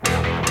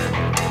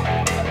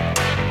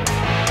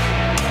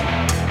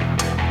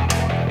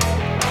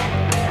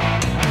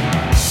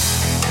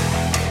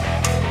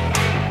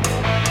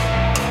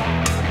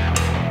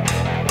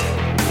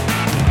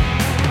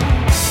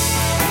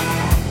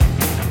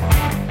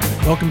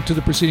Welcome to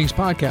the Proceedings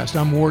podcast.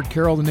 I'm Ward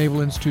Carroll, the Naval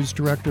Institute's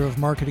Director of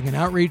Marketing and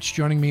Outreach.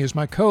 Joining me is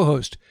my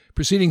co-host,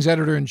 Proceedings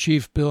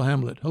Editor-in-Chief Bill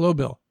Hemlett. Hello,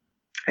 Bill.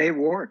 Hey,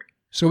 Ward.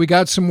 So we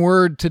got some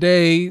word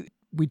today.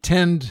 We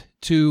tend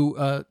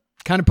to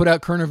kind of put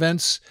out current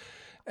events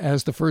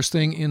as the first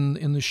thing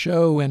in the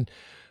show, and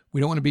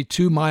we don't want to be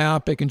too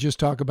myopic and just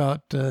talk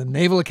about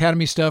Naval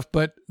Academy stuff,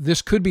 but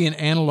this could be an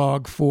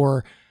analog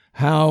for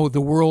how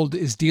the world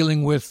is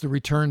dealing with the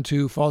return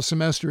to fall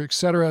semester,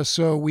 etc.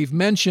 So we've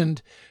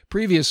mentioned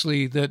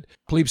previously that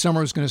plebe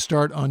summer is going to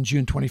start on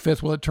June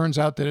 25th. Well, it turns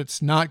out that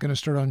it's not going to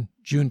start on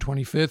June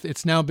 25th.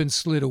 It's now been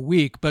slid a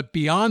week. But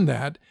beyond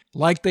that,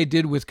 like they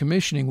did with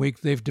commissioning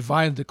week, they've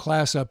divided the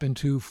class up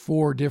into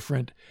 4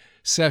 different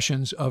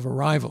sessions of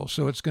arrival.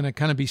 So it's going to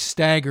kind of be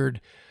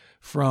staggered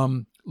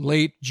from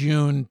late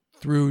June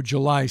through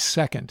July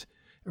 2nd.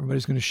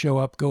 Everybody's going to show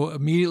up, go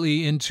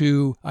immediately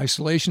into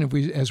isolation,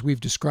 as we've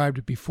described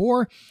it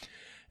before,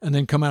 and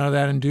then come out of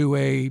that and do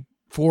a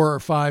 4 or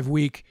 5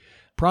 week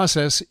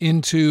process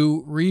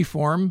into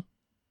reform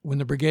when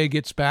the brigade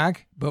gets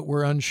back. But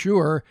we're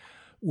unsure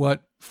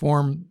what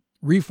form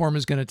reform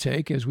is going to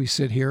take as we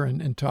sit here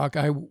and talk.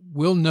 I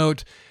will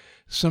note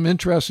some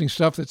interesting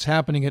stuff that's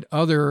happening at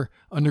other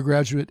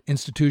undergraduate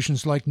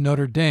institutions like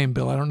Notre Dame.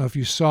 Bill, I don't know if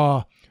you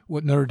saw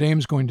what Notre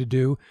Dame's going to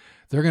do.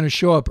 They're going to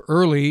show up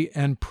early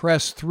and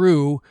press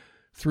through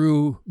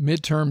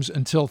midterms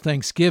until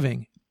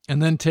Thanksgiving,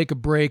 and then take a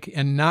break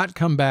and not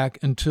come back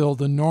until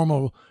the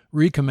normal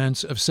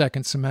recommence of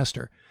second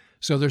semester.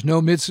 So there's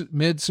no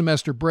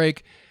mid-semester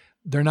break.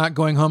 They're not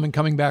going home and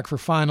coming back for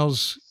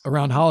finals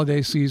around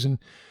holiday season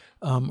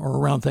or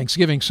around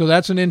Thanksgiving. So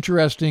that's an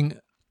interesting,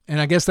 and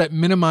I guess that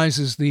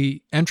minimizes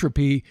the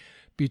entropy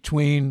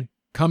between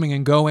coming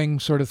and going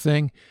sort of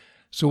thing.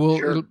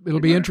 So it'll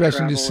be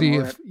interesting to see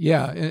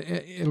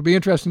it'll be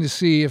interesting to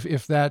see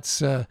if that's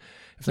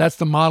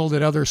the model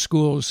that other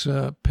schools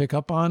pick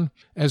up on.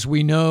 As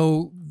we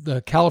know,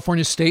 the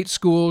California state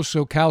schools,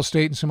 so Cal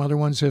State and some other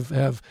ones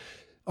have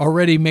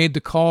already made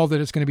the call that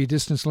it's going to be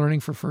distance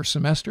learning for first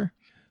semester.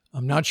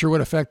 I'm not sure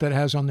what effect that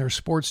has on their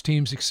sports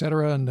teams, et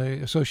cetera, and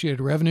the associated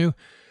revenue,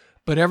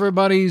 but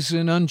everybody's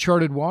in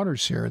uncharted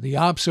waters here. The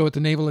OPSO at the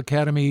Naval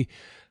Academy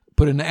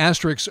put an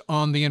asterisk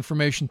on the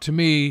information to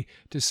me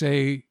to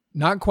say,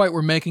 not quite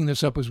we're making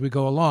this up as we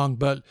go along,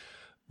 but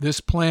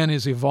this plan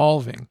is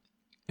evolving.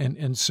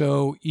 And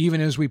so even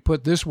as we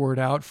put this word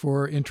out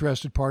for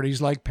interested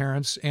parties like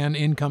parents and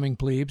incoming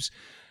plebes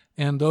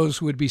and those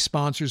who would be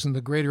sponsors in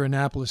the greater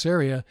Annapolis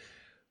area,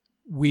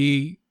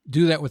 we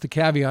do that with the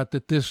caveat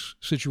that this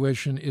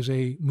situation is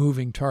a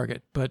moving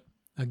target. But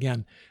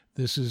again,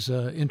 this is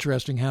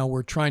interesting how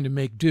we're trying to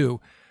make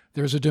do.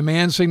 There's a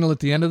demand signal at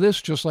the end of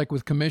this, just like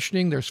with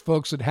commissioning. There's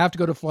folks that have to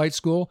go to flight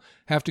school,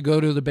 have to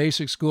go to the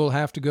basic school,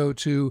 have to go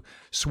to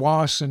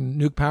SWAS and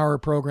nuke power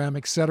program,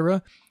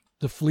 etc.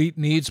 The fleet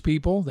needs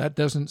people. That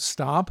doesn't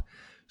stop.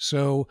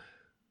 So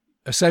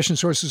accession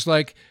sources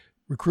like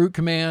Recruit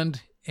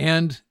Command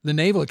and the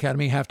Naval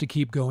Academy have to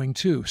keep going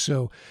too.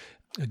 So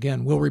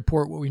again, we'll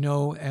report what we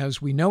know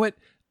as we know it.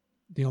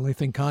 The only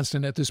thing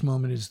constant at this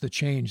moment is the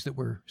change that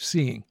we're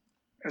seeing.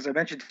 As I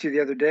mentioned to you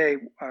the other day,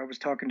 I was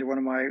talking to one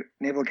of my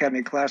Naval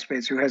Academy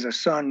classmates who has a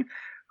son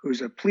who's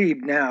a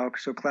plebe now,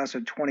 so class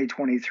of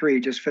 2023,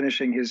 just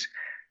finishing his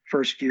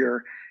first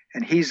year.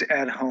 And he's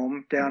at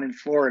home down in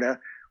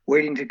Florida,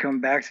 waiting to come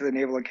back to the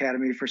Naval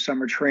Academy for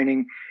summer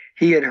training.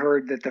 He had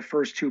heard that the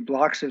first 2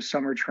 blocks of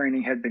summer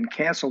training had been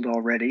canceled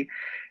already,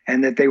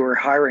 and that they were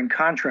hiring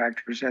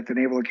contractors at the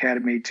Naval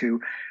Academy to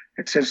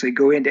essentially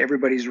go into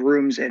everybody's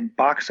rooms and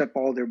box up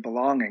all their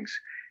belongings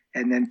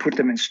and then put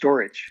them in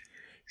storage.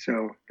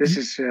 So this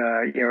is,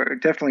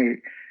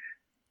 definitely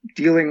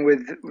dealing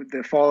with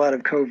the fallout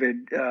of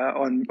COVID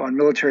on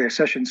military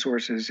accession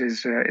sources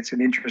is it's an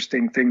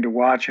interesting thing to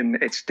watch, and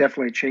it's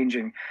definitely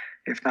changing,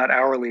 if not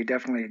hourly,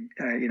 definitely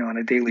on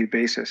a daily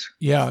basis.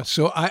 Yeah.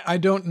 So I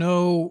don't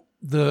know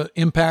the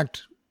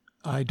impact.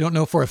 I don't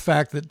know for a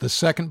fact that the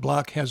second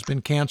block has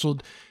been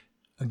canceled.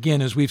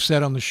 Again, as we've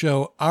said on the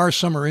show, our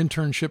summer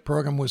internship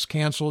program was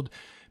canceled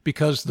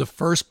because the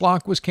first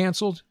block was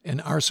canceled,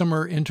 and our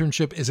summer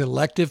internship is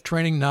elective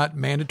training, not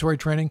mandatory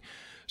training.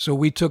 So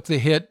we took the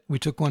hit. We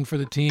took one for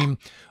the team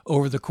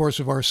over the course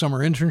of our summer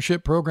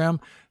internship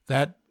program.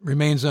 That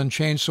remains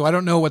unchanged. So I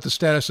don't know what the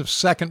status of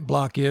second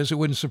block is. It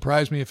wouldn't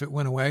surprise me if it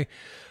went away.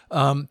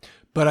 But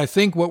I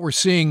think what we're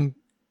seeing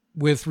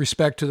with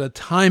respect to the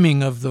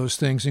timing of those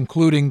things,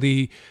 including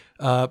the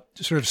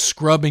sort of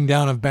scrubbing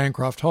down of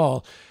Bancroft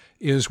Hall,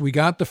 is we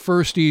got the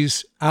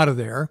firsties out of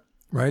there,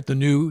 right? The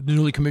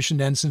newly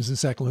commissioned ensigns and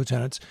second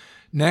lieutenants.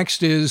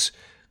 Next is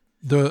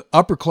the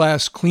upper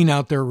class clean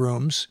out their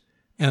rooms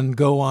and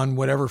go on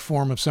whatever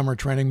form of summer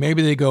training.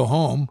 Maybe they go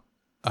home.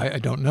 I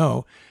don't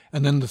know.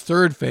 And then the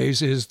third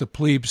phase is the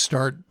plebe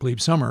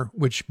summer,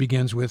 which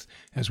begins with,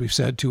 as we've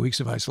said, 2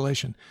 weeks of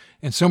isolation.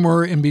 And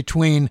somewhere in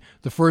between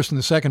the first and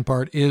the second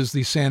part is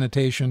the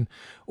sanitation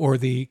or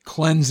the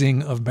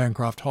cleansing of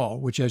Bancroft Hall,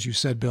 which, as you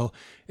said, Bill,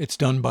 it's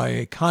done by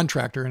a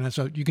contractor. And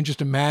so you can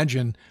just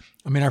imagine,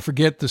 I mean, I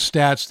forget the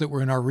stats that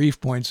were in our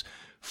reef points,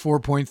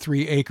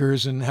 4.3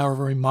 acres and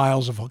however many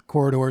miles of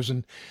corridors.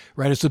 And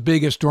right, it's the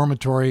biggest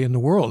dormitory in the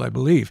world, I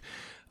believe.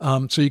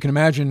 So you can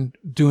imagine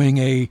doing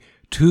a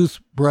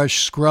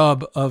toothbrush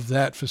scrub of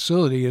that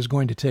facility is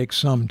going to take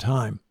some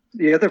time.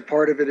 The other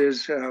part of it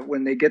is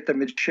when they get the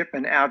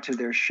midshipmen out to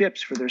their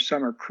ships for their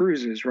summer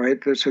cruises, right?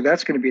 So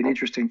that's going to be an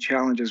interesting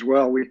challenge as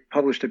well. We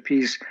published a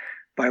piece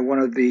by one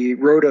of the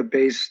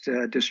Rota-based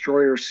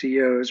destroyer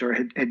CEOs, or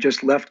had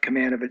just left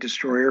command of a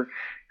destroyer,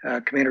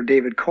 Commander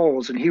David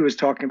Coles, and he was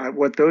talking about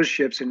what those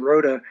ships in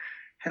Rota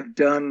have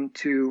done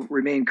to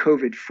remain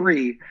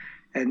COVID-free.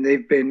 And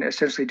they've been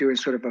essentially doing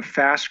sort of a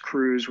fast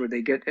cruise where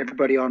they get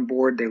everybody on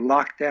board, they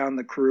lock down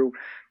the crew,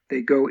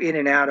 they go in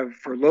and out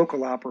for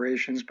local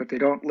operations, but they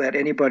don't let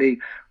anybody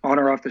on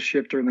or off the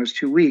ship during those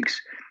 2 weeks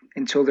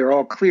until they're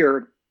all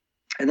clear.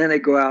 And then they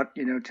go out,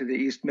 to the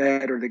East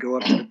Med, or they go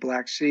up to the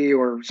Black Sea,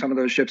 or some of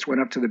those ships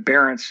went up to the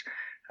Barents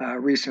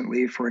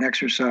recently for an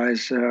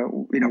exercise,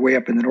 way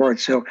up in the north.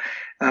 So,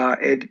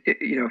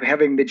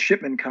 having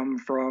midshipmen come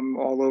from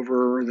all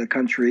over the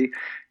country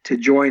to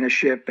join a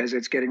ship as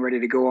it's getting ready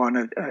to go on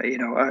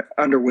a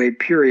underway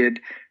period,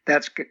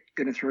 that's going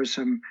to throw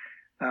some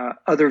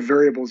other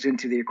variables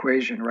into the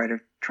equation, right, of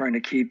trying to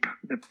keep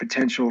the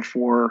potential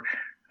for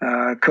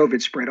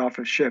COVID spread off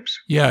of ships.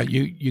 Yeah,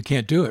 you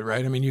can't do it,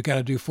 right? I mean, you got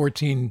to do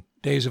 14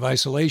 days of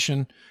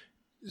isolation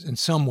in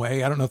some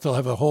way. I don't know if they'll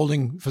have a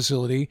holding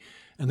facility.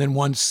 And then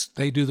once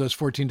they do those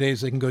 14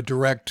 days, they can go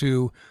direct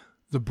to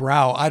the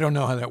brow. I don't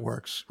know how that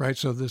works, right?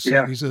 So these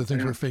are the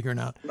things we're figuring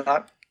out.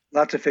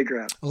 Lot to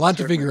figure out. A lot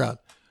to figure out.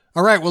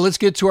 All right, well, let's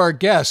get to our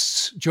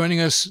guests. Joining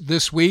us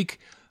this week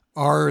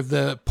are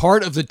the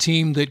part of the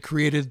team that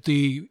created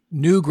the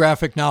new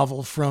graphic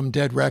novel from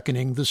Dead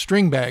Reckoning, The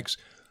Stringbags.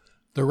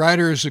 The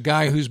writer is a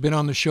guy who's been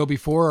on the show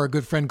before, our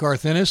good friend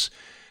Garth Ennis.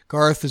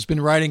 Garth has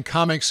been writing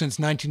comics since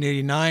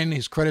 1989.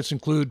 His credits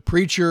include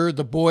Preacher,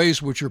 The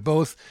Boys, which are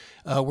both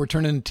were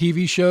turned into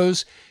TV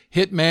shows,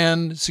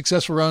 Hitman,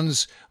 successful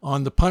runs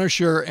on The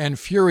Punisher, and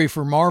Fury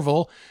for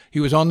Marvel. He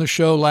was on the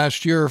show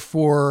last year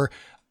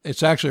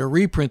it's actually a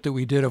reprint that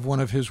we did of one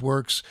of his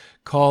works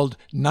called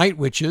Night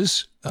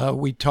Witches.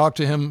 We talked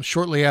to him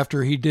shortly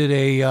after he did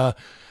a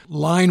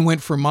line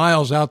went for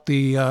miles out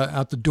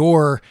the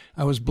door.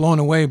 I was blown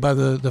away by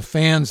the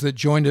fans that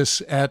joined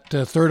us at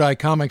Third Eye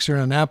Comics here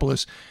in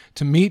Annapolis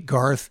to meet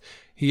Garth.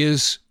 He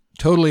is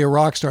totally a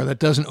rock star. That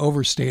doesn't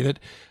overstate it.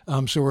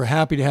 So we're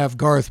happy to have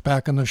Garth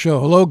back on the show.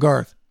 Hello,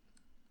 Garth.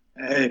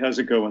 Hey, how's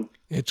it going?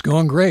 It's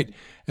going great.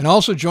 And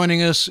also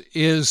joining us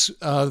is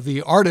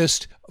the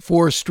artist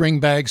for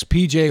Stringbags,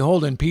 PJ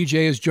Holden. PJ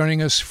is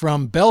joining us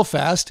from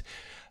Belfast.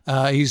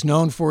 He's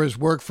known for his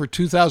work for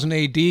 2000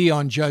 AD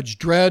on Judge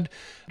Dredd.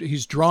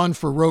 He's drawn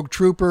for Rogue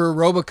Trooper,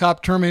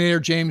 RoboCop, Terminator,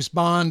 James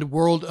Bond,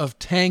 World of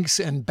Tanks,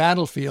 and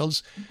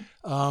Battlefields.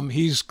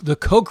 He's the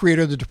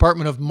co-creator of the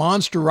Department of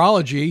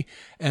Monsterology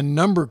and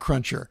Number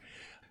Cruncher.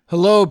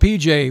 Hello,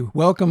 PJ.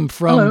 Welcome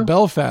from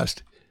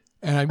Belfast.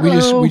 And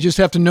we just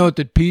have to note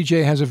that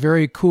PJ has a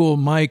very cool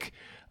mic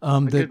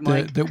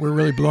that we're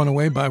really blown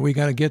away by. We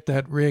got to get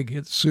that rig.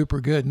 It's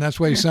super good, and that's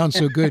why he sounds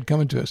so good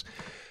coming to us.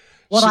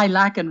 What I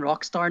lack in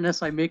rock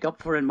starness, I make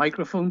up for in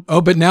microphone. Oh,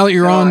 but now that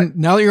you're on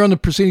the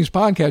Proceedings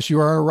podcast, you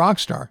are a rock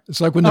star.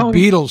 It's like when the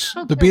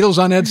Beatles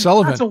on Ed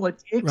Sullivan. That's all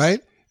it takes,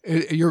 right?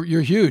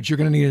 You're huge. You're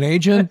going to need an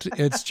agent.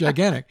 It's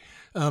gigantic.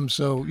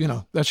 So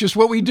that's just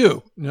what we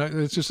do.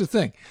 It's just a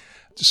thing.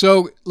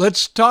 So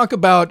let's talk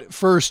about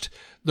first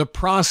the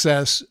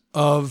process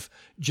of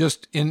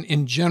just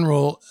in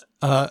general.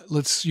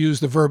 Let's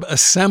use the verb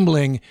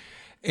assembling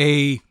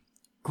a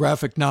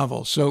graphic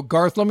novel. So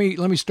Garth, let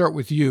me start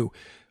with you.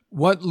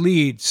 What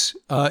leads?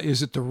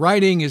 Is it the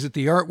writing? Is it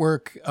the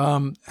artwork?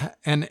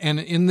 And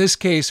in this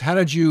case, how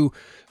did you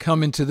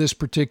come into this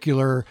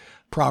particular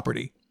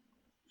property?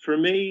 For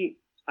me,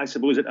 I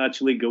suppose it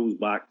actually goes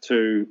back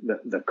to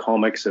the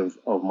comics of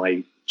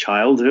my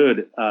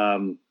childhood.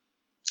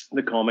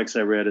 The comics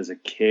I read as a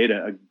kid,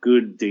 a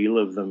good deal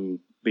of them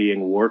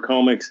being war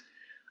comics.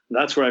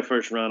 That's where I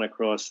first ran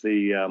across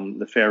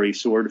the Fairy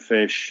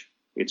Swordfish,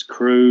 its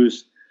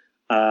crews,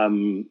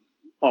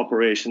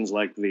 operations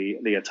like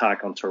the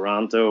attack on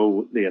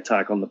Taranto, the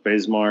attack on the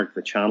Bismarck,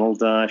 the Channel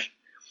Dash.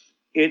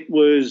 It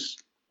was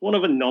one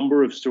of a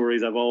number of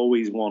stories I've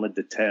always wanted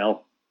to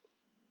tell.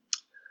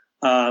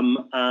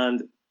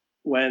 And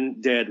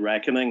when Dead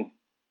Reckoning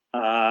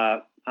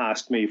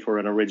asked me for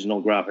an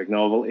original graphic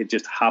novel, it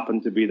just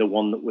happened to be the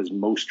one that was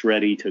most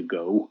ready to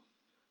go.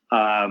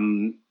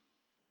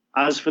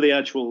 As for the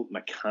actual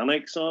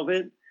mechanics of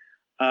it,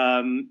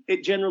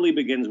 it generally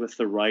begins with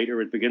the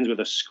writer. It begins with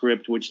a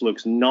script which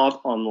looks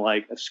not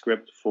unlike a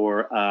script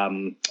for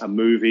a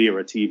movie or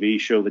a TV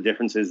show. The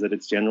difference is that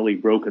it's generally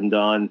broken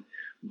down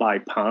by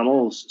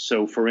panels.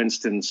 So, for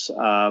instance,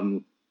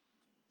 a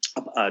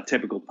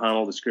typical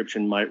panel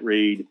description might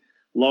read,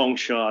 long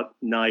shot,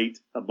 night,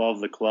 above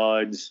the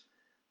clouds,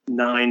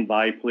 9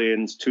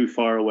 biplanes too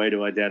far away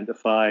to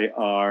identify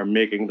are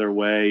making their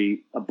way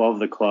above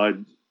the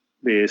cloud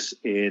base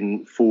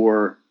in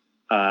 4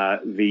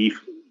 V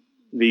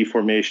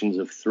formations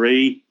of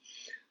 3.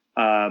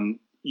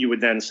 you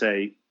would then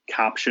say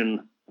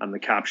caption, and the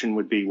caption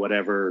would be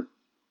whatever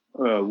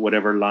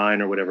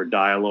line or whatever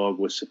dialogue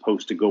was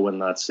supposed to go in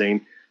that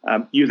scene.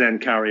 You then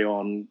carry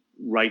on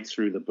right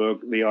through the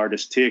book. The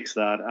artist takes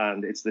that,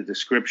 and it's the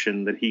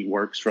description that he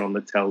works from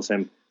that tells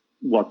him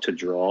what to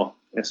draw,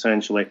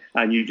 essentially,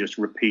 and you just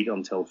repeat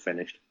until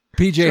finished.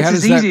 PJ, so how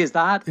it's does as easy as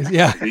that?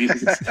 Yeah.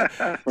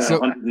 For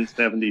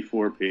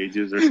 174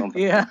 pages or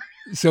something. Yeah.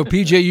 So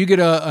PJ, you get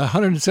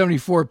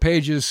 174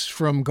 pages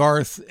from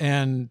Garth,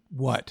 and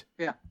what?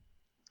 Yeah.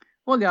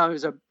 Well, yeah, I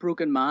was a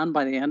broken man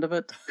by the end of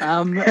it.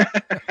 I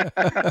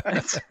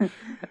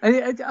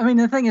mean,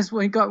 the thing is,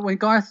 when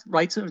Garth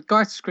writes,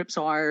 Garth's scripts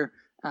are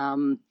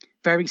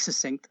very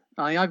succinct.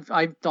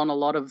 I've done a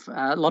lot of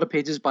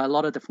pages by a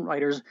lot of different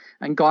writers,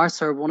 and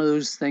Garth's are one of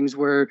those things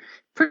where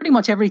pretty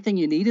much everything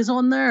you need is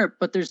on there,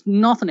 but there's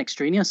nothing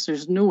extraneous.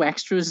 There's no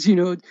extras,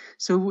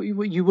 So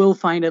you will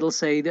find it'll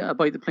say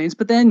about the planes,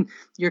 but then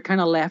you're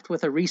kind of left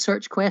with a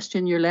research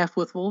question. You're left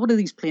with, well, what do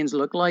these planes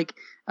look like?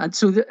 And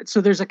so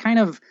there's a kind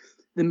of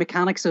the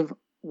mechanics of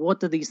what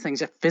do these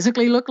things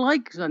physically look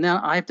like? And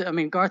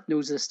then Garth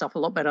knows this stuff a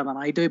lot better than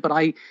I do, but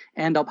I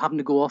end up having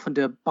to go off and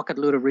do a bucket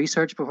load of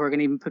research before I can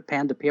even put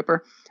pen to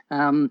paper.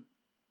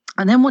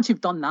 And then once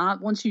you've done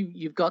that, once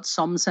you've got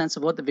some sense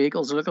of what the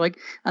vehicles look like,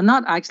 and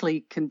that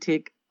actually can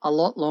take a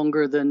lot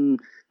longer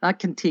that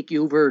can take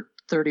you over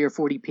 30 or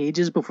 40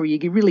 pages before you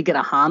can really get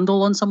a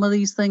handle on some of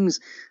these things.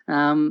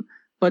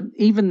 But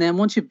even then,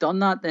 once you've done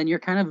that, then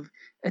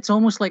it's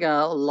almost like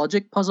a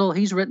logic puzzle.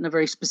 He's written a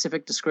very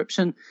specific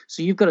description,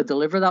 so you've got to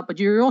deliver that, but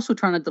you're also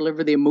trying to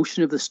deliver the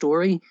emotion of the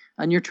story,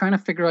 and you're trying to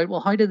figure out,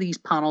 well, how do these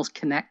panels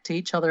connect to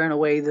each other in a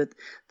way that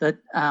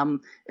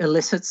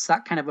elicits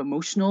that kind of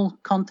emotional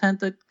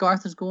content that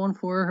Garth is going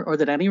for, or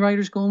that any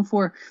writer's going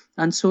for.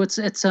 And so it's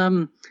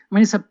a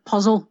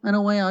puzzle in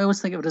a way. I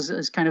always think of it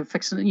as kind of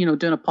fixing,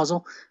 doing a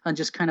puzzle and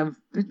just kind of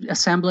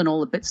assembling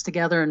all the bits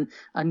together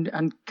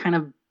and kind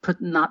of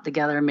putting that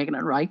together and making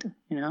it right,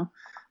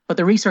 But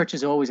the research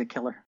is always a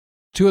killer.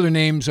 Two other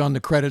names on the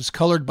credits,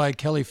 colored by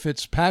Kelly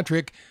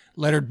Fitzpatrick,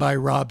 lettered by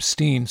Rob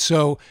Steen.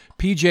 So,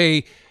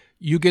 PJ,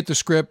 you get the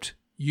script,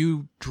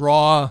 you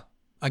draw,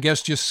 I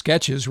guess, just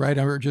sketches, right?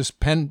 Or just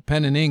pen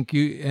and ink.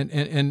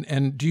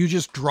 And do you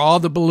just draw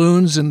the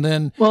balloons and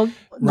then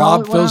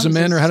Rob fills them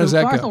in, or how does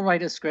that go? Garth will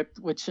write a script,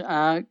 which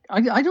I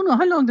don't know.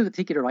 How long did it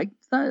take you to write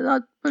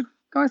that book,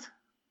 Garth?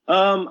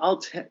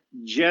 I'll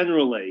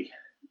generally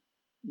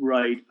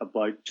write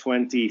about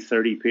 20,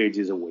 30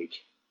 pages a week.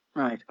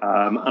 Right.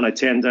 And I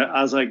tend to,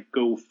 as I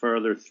go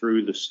further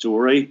through the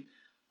story,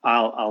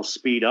 I'll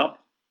speed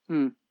up.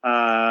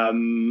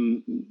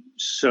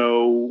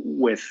 So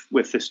with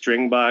the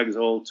Stringbags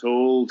all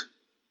told,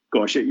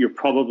 gosh, you're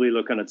probably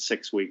looking at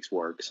 6 weeks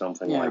work,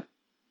 something like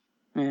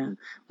that. Yeah.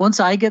 Once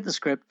I get the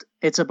script,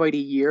 it's about a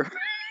year.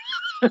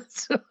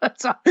 So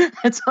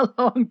it's a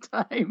long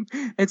time.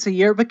 It's a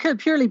year,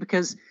 purely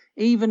because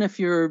even if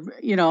you're,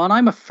 and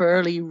I'm a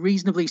fairly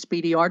reasonably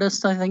speedy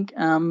artist, I think,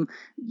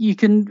 you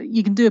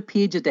can do a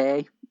page a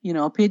day.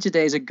 A page a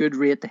day is a good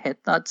rate to hit.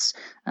 That's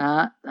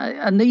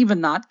and even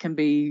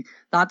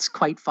that's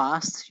quite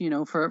fast,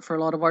 for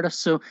a lot of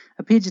artists. So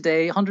a page a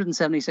day,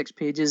 176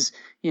 pages,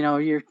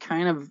 you're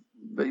kind of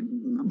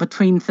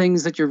between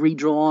things that you're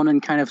redrawn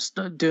and kind of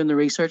doing the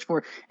research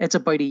for, it's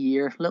about a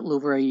year, little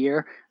over a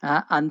year.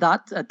 And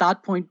that at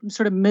that point,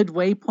 sort of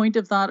midway point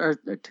of that, or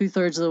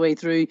 2/3 of the way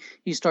through,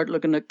 you start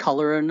looking at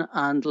coloring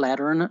and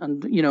lettering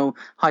and,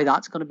 how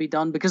that's going to be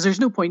done. Because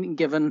there's no point in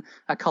giving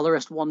a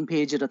colorist one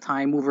page at a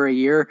time over a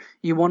year.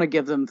 You want to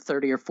give them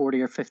 30 or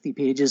 40 or 50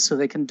 pages so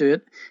they can do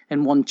it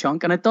in one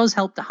chunk. And it does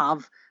help to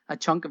have a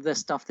chunk of this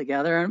stuff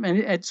together. And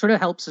it sort of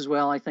helps as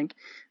well, I think.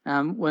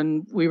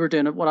 When we were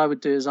doing it, what I would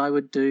do is I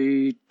would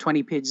do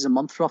 20 pages a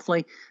month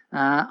roughly,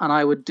 and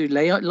I would do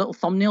layout, little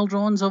thumbnail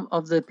drawings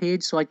of the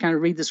page. So I'd kind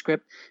of read the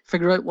script,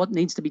 figure out what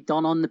needs to be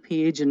done on the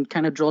page, and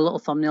kind of draw little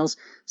thumbnails,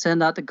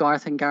 send that to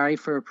Garth and Gary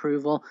for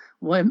approval.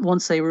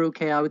 Once they were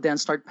okay, I would then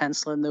start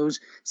penciling those,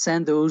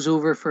 send those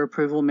over for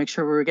approval, make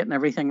sure we were getting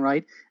everything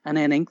right, and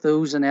then ink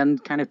those, and then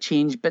kind of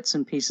change bits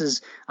and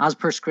pieces as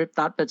per script.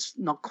 That bit's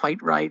not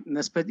quite right in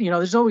this, but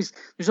there's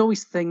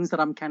always things that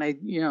I'm kind of,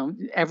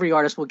 every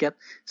artist will get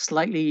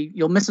slightly,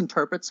 you'll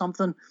misinterpret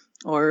something,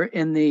 or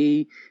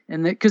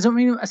because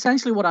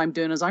essentially what I'm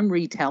doing is I'm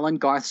retelling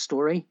Garth's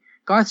story.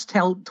 Garth's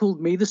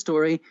told me the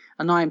story,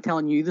 and now I'm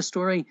telling you the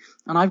story,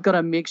 and I've got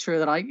to make sure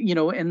that I,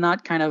 in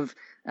that kind of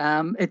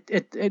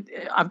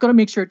I've got to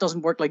make sure it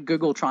doesn't work like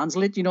Google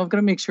Translate. I've got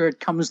to make sure it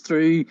comes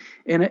through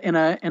in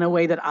a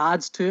way that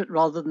adds to it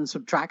rather than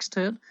subtracts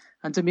to it,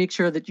 and to make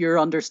sure that you're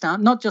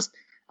not just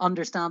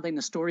understanding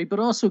the story, but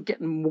also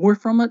getting more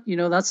from it.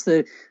 That's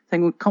the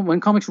thing when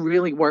comics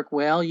really work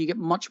well. You get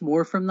much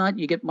more from that.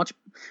 You get much,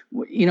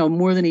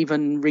 more than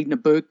even reading a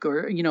book,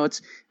 or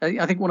it's.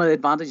 I think one of the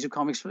advantages of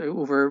comics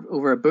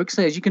over a book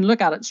is you can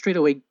look at it straight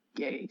away.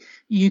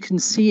 You can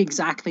see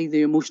exactly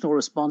the emotional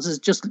responses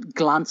just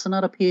glancing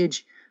at a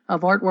page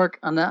of artwork,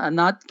 and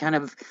that kind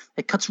of,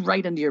 it cuts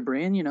right into your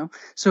brain.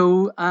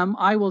 So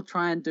I will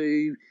try and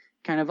do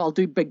I'll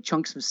do big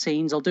chunks of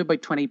scenes. I'll do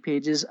about 20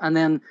 pages. And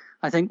then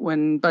I think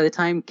by the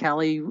time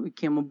Kelly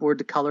came on board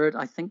to color it,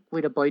 I think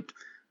we'd about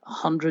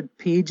 100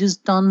 pages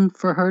done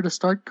for her to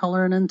start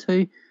coloring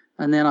into.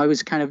 And then I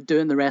was kind of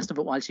doing the rest of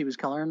it while she was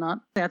coloring that.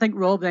 I think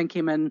Rob then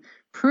came in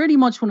pretty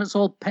much when it's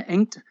all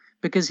inked,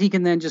 because he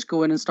can then just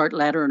go in and start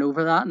lettering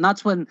over that. And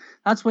that's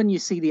when you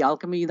see the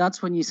alchemy.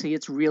 That's when you see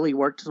it's really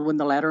worked, when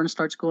the lettering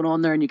starts going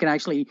on there and you can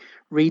actually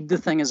read the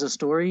thing as a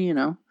story, you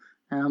know.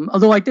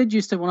 Although I did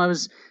used to, when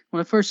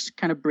I first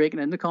kind of breaking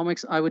into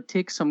comics, I would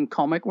take some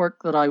comic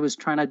work that I was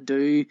trying to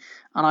do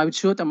and I would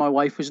show it to my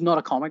wife, who's not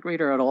a comic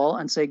reader at all,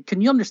 and say,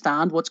 can you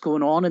understand what's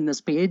going on in this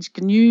page?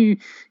 Can you,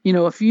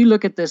 if you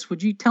look at this,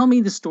 would you tell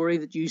me the story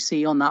that you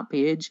see on that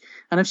page?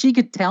 And if she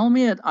could tell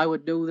me it, I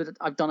would know that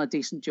I've done a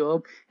decent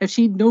job. If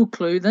she'd no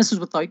clue, this is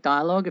without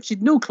dialogue, if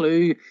she'd no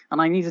clue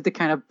and I needed to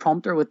kind of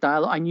prompt her with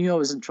dialogue, I knew I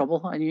was in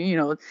trouble. I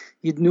knew,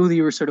 you'd know that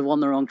you were sort of on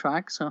the wrong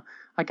track. So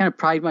I kind of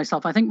pride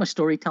myself. I think my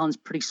storytelling's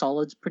pretty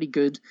solid, it's pretty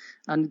good,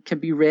 and can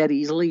be read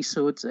easily.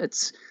 So it's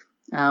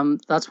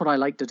that's what I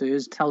like to do,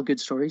 is tell good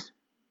stories.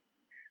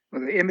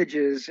 Well, the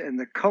images and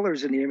the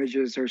colors in the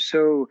images are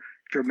so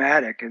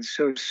dramatic and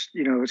so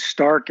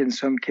stark in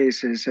some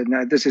cases.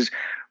 And this is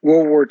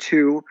World War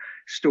II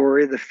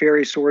story. The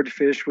Fairey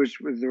Swordfish was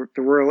the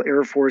Royal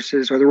Air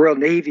Force's, or the Royal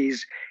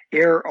Navy's,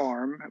 air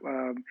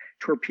arm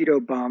torpedo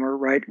bomber,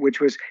 right?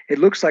 It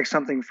looks like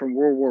something from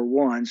World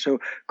War I. So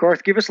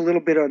Garth, give us a little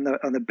bit on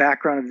the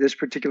background of this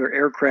particular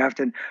aircraft,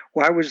 and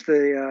why was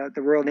the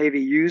Royal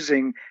Navy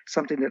using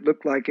something that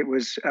looked like it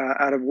was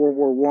out of World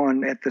War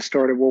I at the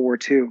start of World War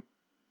II?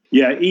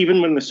 Yeah,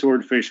 even when the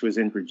Swordfish was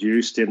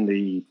introduced in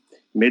the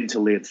mid to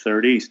late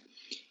 30s,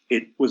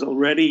 it was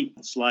already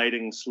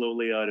sliding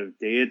slowly out of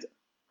date.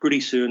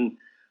 Pretty soon,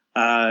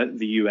 the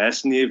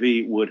US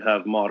Navy would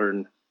have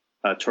modern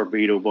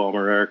torpedo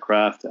bomber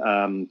aircraft.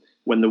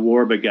 When the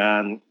war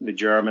began, the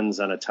Germans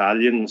and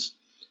Italians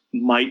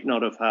might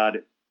not have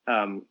had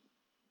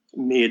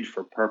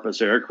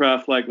made-for-purpose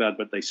aircraft like that,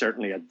 but they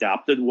certainly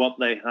adapted what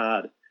they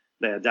had.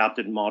 They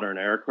adapted modern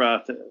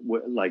aircraft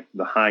like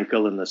the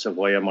Hankel and the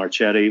Savoia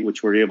Marchetti,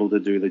 which were able to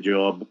do the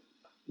job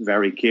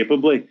very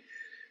capably.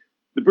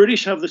 The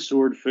British have the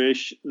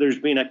Swordfish. There's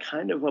been a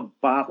kind of a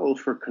battle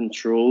for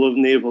control of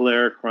naval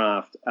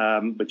aircraft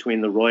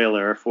between the Royal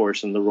Air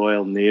Force and the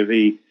Royal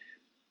Navy,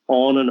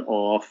 on and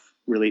off,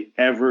 really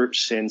ever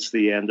since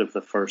the end of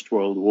the First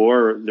World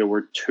War. There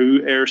were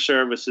two air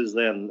services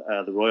then,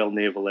 the Royal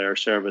Naval Air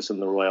Service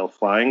and the Royal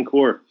Flying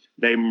Corps.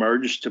 They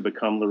merged to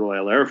become the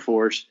Royal Air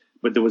Force,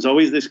 but there was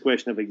always this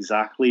question of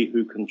exactly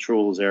who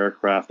controls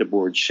aircraft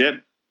aboard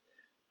ship.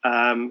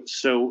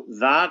 So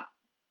that,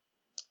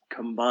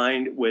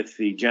 combined with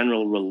the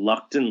general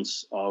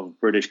reluctance of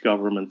British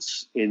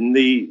governments in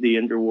the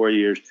interwar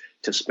years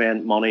to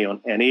spend money on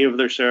any of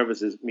their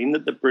services, mean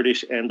that the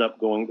British end up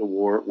going to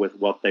war with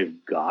what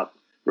they've got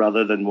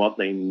rather than what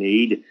they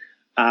need.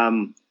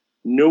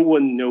 No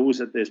one knows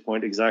at this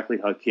point exactly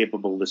how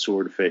capable the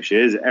Swordfish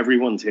is.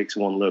 Everyone takes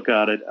one look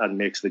at it and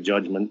makes the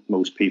judgment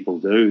most people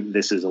do.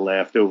 This is a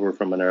leftover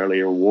from an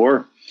earlier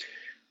war.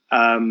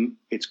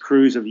 Its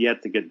crews have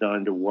yet to get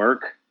down to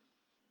work.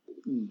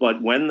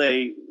 But when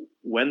they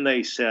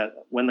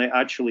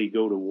actually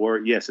go to war,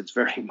 yes, it's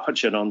very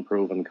much an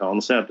unproven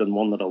concept, and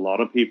one that a lot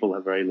of people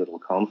have very little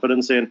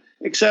confidence in,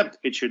 except,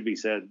 it should be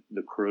said,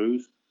 the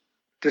crews.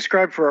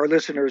 Describe for our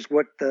listeners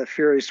what the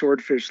Fairey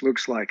Swordfish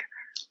looks like.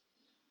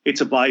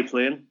 It's a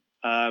biplane.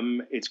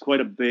 It's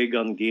quite a big,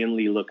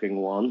 ungainly looking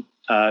one.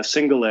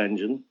 Single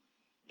engine.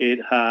 It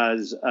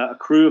has a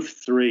crew of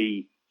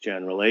three,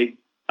 generally.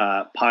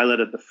 Pilot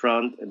at the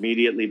front,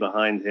 immediately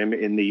behind him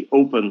in the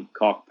open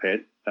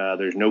cockpit.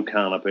 There's no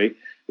canopy,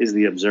 is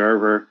the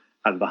observer,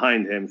 and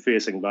behind him,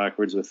 facing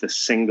backwards with the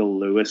single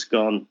Lewis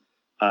gun,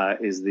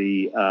 is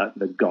the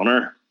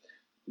gunner.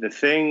 The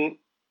thing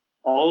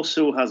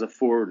also has a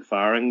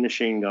forward-firing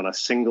machine gun, a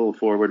single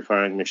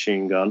forward-firing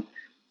machine gun.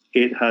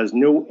 It has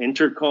no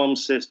intercom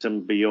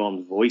system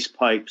beyond voice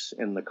pipes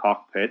in the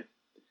cockpit,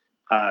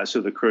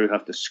 so the crew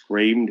have to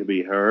scream to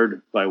be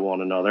heard by one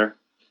another.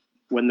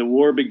 When the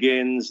war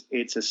begins,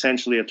 it's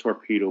essentially a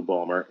torpedo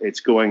bomber. It's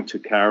going to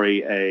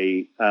carry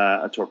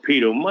a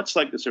torpedo, much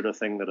like the sort of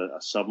thing that a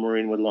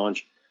submarine would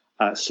launch,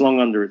 slung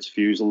under its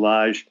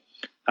fuselage,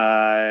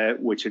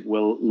 which it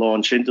will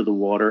launch into the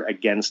water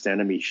against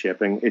enemy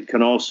shipping. It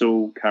can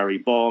also carry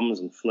bombs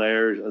and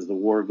flares. As the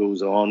war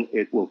goes on,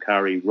 it will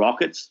carry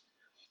rockets.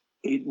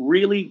 It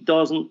really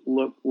doesn't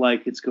look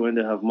like it's going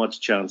to have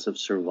much chance of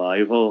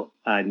survival.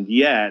 And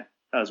yet,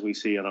 as we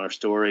see in our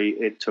story,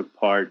 it took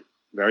part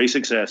very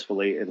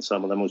successfully in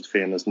some of the most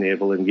famous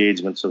naval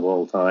engagements of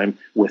all time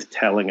with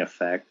telling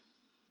effect.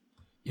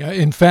 Yeah,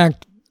 in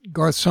fact,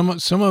 Garth,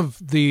 some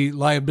of the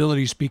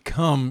liabilities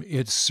become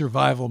its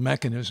survival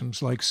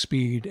mechanisms, like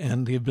speed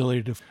and the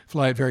ability to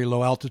fly at very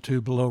low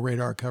altitude below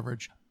radar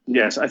coverage.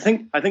 Yes, I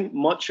think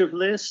much of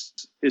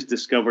this is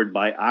discovered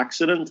by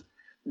accident.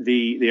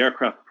 The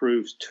aircraft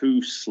proves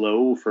too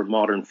slow for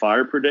modern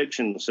fire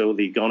prediction. So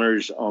the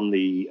gunners on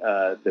the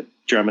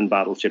German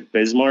battleship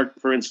Bismarck,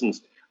 for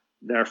instance,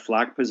 their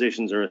flak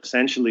positions are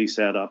essentially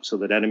set up so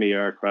that enemy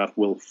aircraft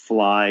will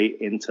fly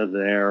into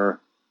the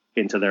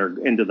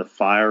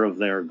fire of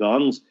their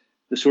guns.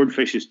 The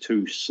Swordfish is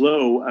too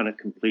slow, and it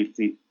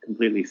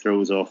completely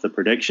throws off the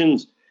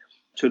predictions,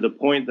 to the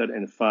point that,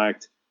 in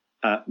fact,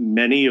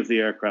 many of the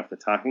aircraft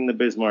attacking the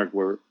Bismarck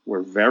were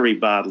very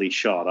badly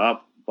shot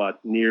up, but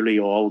nearly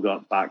all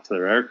got back to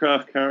their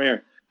aircraft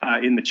carrier.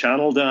 In the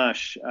Channel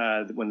Dash,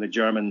 when the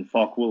German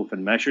Focke-Wulf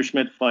and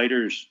Messerschmitt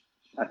fighters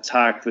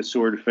attacked the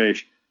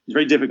Swordfish, it's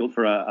very difficult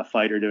for a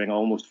fighter doing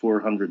almost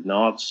 400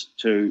 knots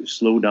to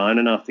slow down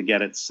enough to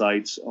get its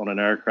sights on an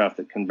aircraft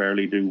that can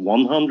barely do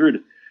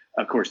 100.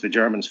 Of course, the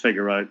Germans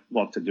figure out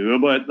what to do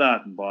about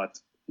that, but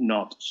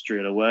not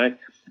straight away.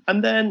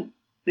 And then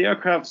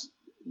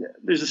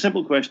there's a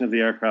simple question of the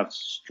aircraft's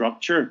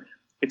structure.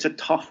 It's a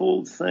tough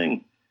old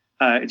thing.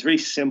 It's very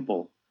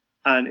simple.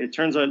 And it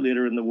turns out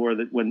later in the war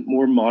that when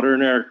more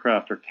modern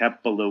aircraft are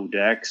kept below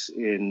decks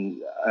in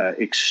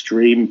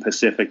extreme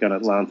Pacific and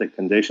Atlantic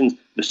conditions,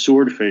 the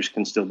Swordfish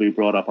can still be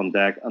brought up on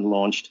deck and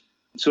launched.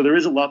 So there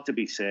is a lot to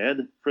be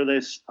said for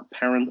this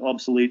apparent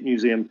obsolete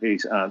museum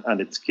piece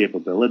and its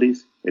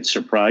capabilities, its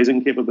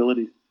surprising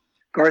capabilities.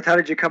 Garth, how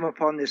did you come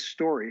upon this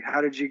story? How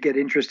did you get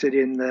interested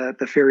in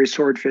the fairy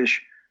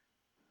Swordfish?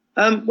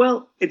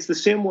 Well, it's the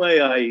same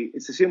way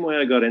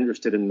I got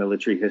interested in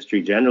military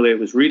history generally. It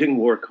was reading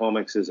war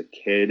comics as a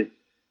kid,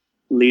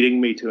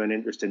 leading me to an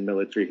interest in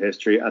military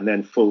history, and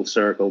then full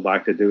circle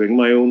back to doing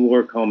my own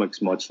war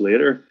comics much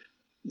later.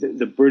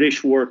 The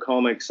British war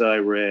comics I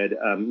read,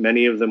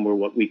 many of them were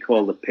what we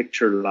call the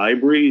picture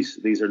libraries.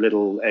 These are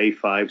little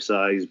A5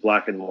 size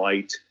black and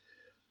white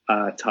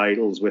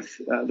titles with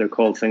they're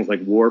called things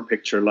like War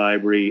Picture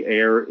Library,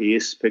 Air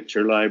Ace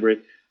Picture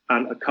Library.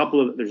 And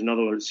there's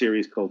another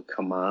series called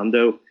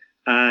Commando,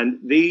 and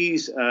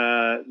these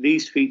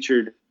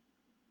featured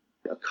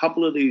a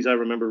couple of these I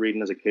remember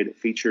reading as a kid. It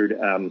featured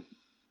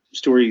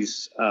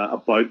stories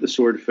about the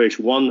Swordfish.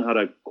 One had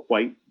a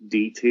quite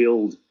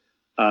detailed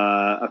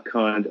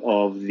account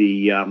of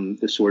the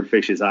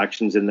Swordfish's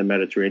actions in the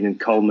Mediterranean,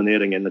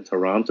 culminating in the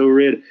Taranto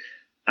raid,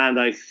 and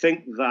I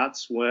think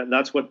that's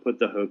what put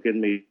the hook in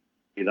me.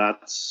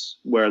 That's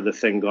where the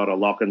thing got a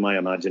lock in my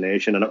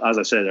imagination, and as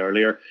I said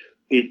earlier,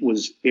 it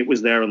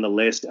was there on the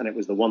list, and it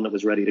was the one that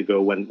was ready to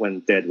go when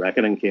Dead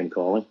Reckoning came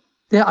calling.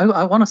 Yeah,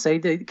 I want to say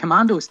the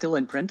Commando is still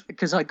in print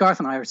because Garth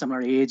and I are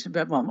similar age,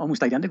 well,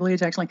 almost identical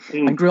age actually,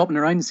 and grew up in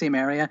around the same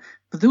area.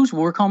 But those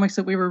war comics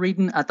that we were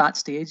reading at that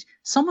stage,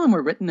 some of them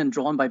were written and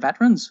drawn by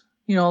veterans.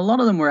 You know, a lot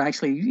of them were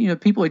actually,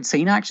 people who'd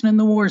seen action in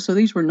the war. So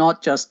these were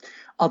not just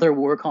other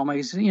war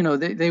comics.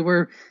 They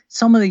were,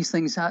 some of these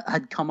things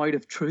had come out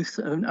of truth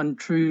and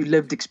true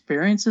lived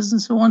experiences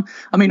and so on.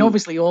 I mean,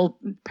 obviously all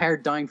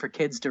pared down for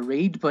kids to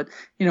read, but,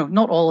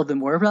 not all of them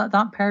were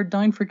that pared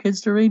down for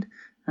kids to read.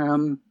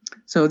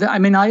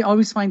 I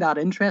always find that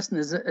interesting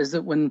is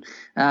that when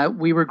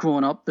we were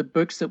growing up, the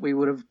books that we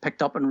would have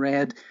picked up and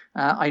read,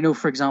 I know,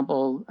 for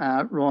example,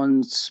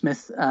 Ron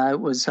Smith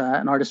was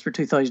an artist for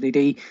 2000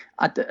 AD,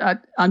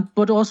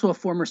 but also a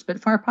former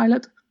Spitfire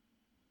pilot.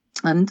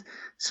 And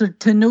so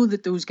to know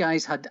that those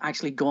guys had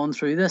actually gone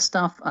through this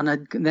stuff and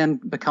had then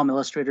become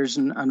illustrators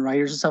and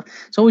writers and stuff,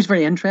 it's always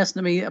very interesting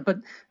to me. But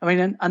I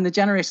mean, and the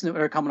generation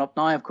that are coming up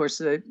now, of course,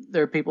 there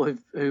are people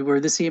who were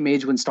the same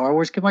age when Star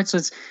Wars came out. So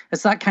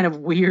it's that kind of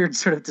weird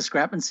sort of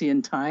discrepancy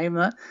in time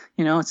that,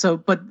 so,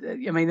 but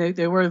I mean,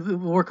 the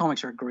war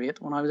comics are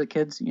great when I was a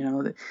kid,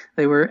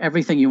 they were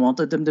everything you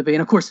wanted them to be.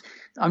 And of course,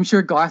 I'm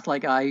sure Garth,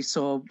 like I,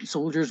 saw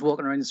soldiers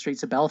walking around the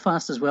streets of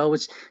Belfast as well,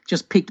 which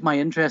just piqued my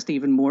interest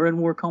even more in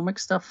war comic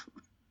stuff.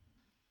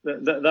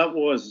 That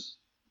was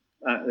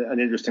an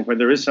interesting point.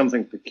 There is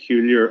something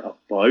peculiar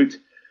about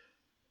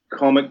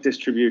comic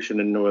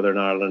distribution in Northern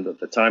Ireland at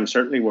the time.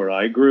 Certainly where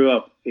I grew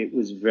up, it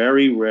was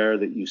very rare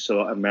that you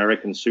saw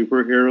American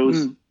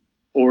superheroes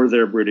or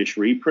their British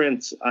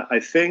reprints. I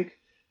think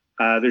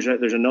there's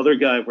another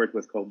guy I've worked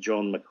with called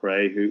John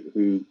McRae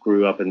who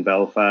grew up in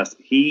Belfast.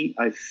 He,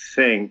 I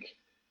think,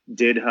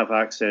 did have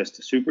access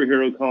to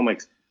superhero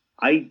comics.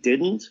 I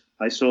didn't.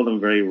 I saw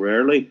them very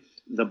rarely.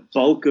 The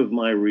bulk of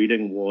my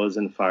reading was,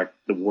 in fact,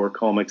 the war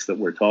comics that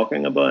we're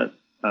talking about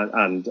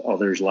and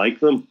others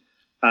like them.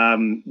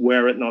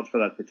 Were it not for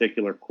that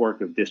particular quirk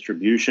of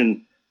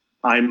distribution,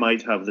 I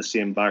might have the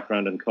same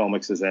background in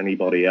comics as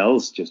anybody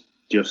else, just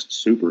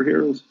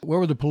superheroes. What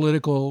were the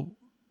political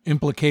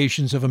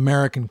implications of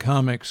American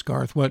comics,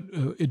 Garth?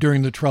 What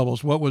during the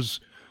Troubles? What was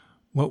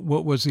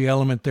the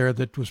element there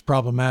that was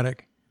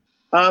problematic?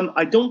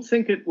 I don't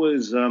think it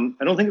was.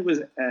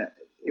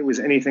 It was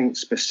anything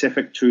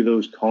specific to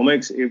those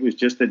comics. It was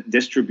just that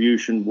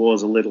distribution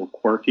was a little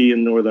quirky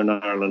in Northern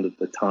Ireland at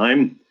the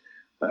time,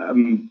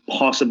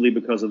 possibly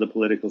because of the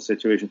political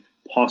situation.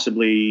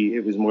 Possibly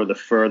it was more the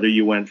further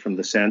you went from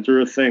the centre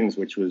of things,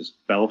 which was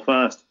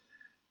Belfast,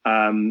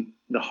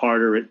 the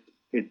harder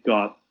it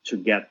got to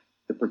get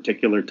the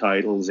particular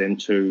titles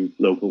into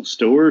local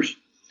stores.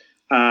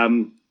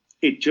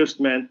 It just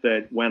meant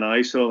that when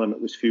I saw them,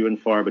 it was few and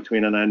far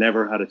between, and I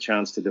never had a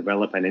chance to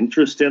develop an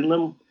interest in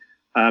them.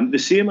 The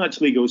same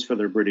actually goes for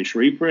their British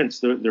reprints.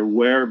 There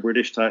were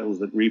British titles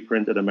that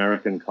reprinted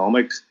American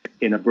comics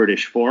in a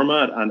British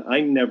format, and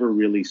I never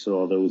really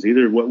saw those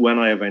either. When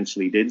I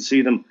eventually did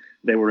see them,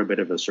 they were a bit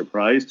of a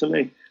surprise to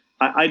me.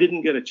 I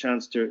didn't get a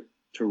chance to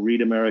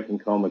read American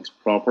comics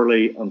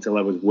properly until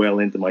I was well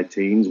into my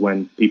teens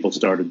when people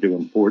started to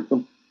import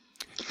them.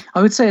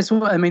 I would say as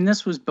well. I mean,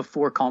 this was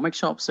before comic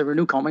shops. There were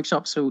no comic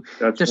shops, so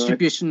That's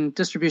distribution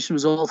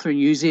was all through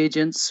news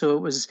agents. So it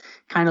was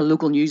kind of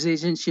local news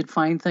agents. You'd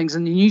find things,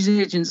 and the news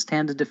agents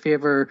tended to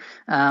favor.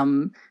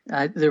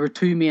 There were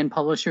two main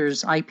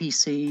publishers: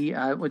 IPC,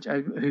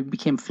 who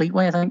became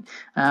Fleetway, I think,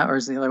 or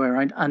is the other way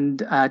around, and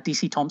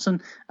DC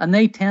Thompson, and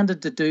they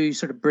tended to do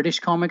sort of British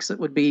comics that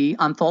would be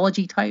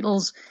anthology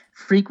titles,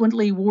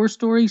 frequently war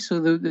stories. So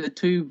the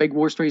two big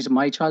war stories of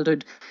my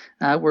childhood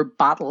were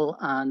Battle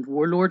and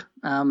Warlord.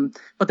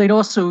 But they'd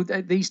also,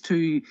 these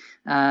two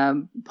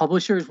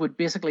publishers would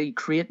basically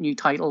create new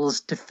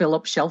titles to fill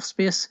up shelf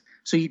space.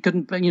 So you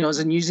couldn't, as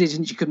a news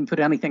agent, you couldn't put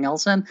anything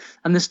else in.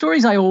 And the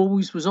stories I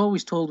was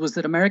always told was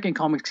that American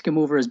comics came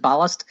over as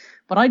ballast.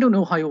 But I don't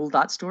know how old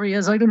that story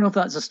is. I don't know if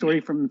that's a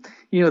story from,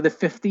 the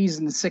 50s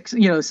and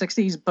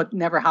 60s, but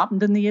never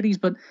happened in the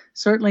 80s. But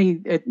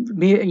certainly,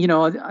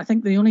 I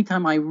think the only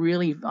time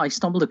I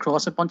stumbled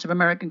across a bunch of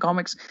American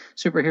comics,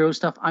 superhero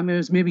stuff, I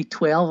was maybe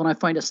 12 and I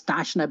found a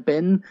stash in a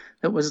bin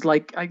that was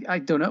like, I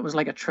don't know, it was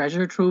like a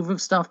treasure trove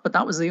of stuff. But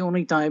that was the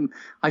only time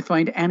I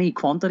found any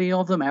quantity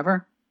of them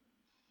ever.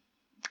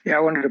 Yeah, I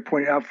wanted to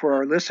point out for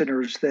our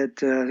listeners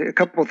that a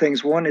couple of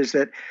things. One is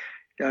that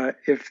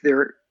if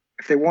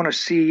they want to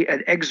see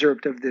an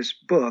excerpt of this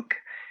book,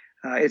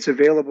 it's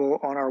available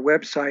on our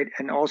website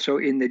and also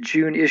in the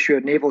June issue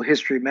of Naval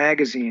History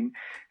magazine.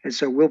 And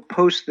so we'll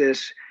post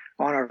this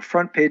on our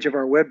front page of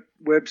our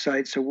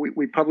website. So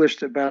we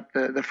published about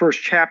the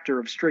first chapter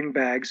of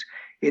Stringbags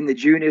in the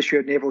June issue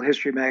of Naval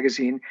History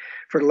magazine.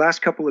 For the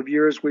last couple of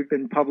years, we've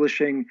been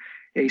publishing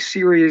a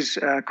series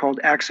called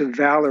Acts of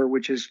Valor,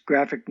 which is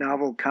graphic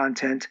novel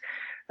content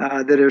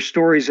that are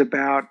stories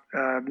about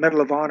Medal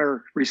of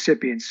Honor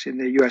recipients in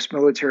the U.S.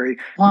 military.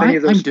 Well,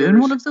 I'm doing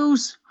one of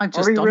those. I've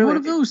just done one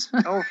of those.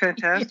 Oh,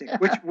 fantastic.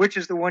 Yeah. Which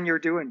is the one you're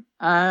doing?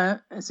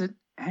 Is it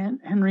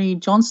Henry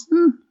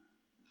Johnston?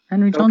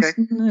 Henry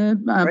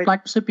Johnston, right.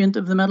 Black recipient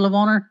of the Medal of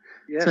Honor.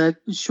 Yes. It's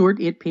a short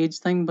 8-page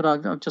thing, but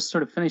I've just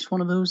sort of finished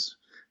one of those.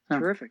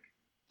 Terrific.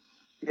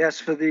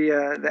 Yes, for the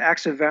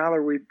Acts of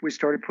Valor, we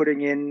started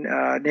putting in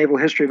Naval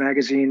History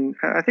magazine.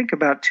 I think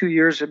about 2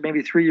 years,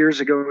 maybe 3 years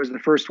ago, was the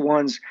first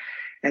ones,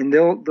 and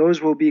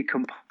those will be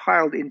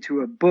compiled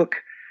into a book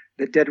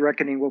that Dead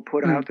Reckoning will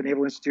put out. The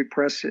Naval Institute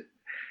Press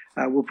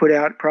will put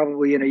out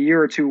probably in a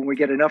year or two when we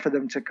get enough of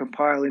them to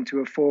compile into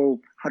a full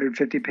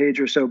 150-page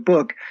or so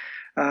book.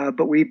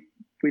 But we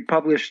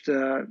published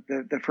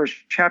the first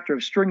chapter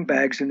of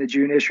Stringbags in the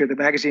June issue of the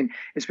magazine.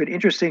 It's been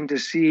interesting to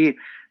see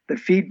the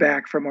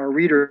feedback from our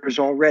readers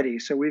already.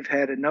 So we've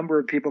had a number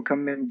of people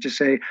come in to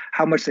say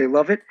how much they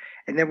love it.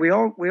 And then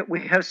we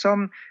have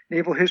some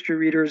naval history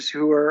readers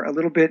who are a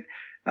little bit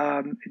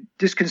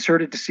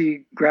disconcerted to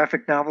see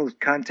graphic novel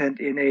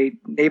content in a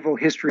naval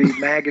history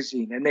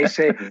magazine. And they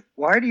say,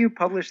 why do you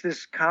publish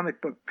this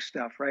comic book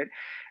stuff, right?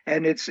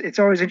 And it's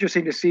always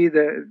interesting to see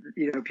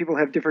people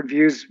have different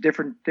views,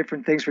 different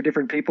things for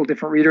different people,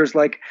 different readers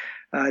like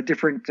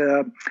different,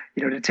 to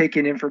take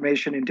in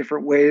information in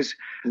different ways.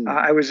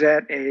 I was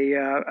at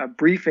a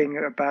briefing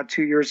about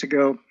 2 years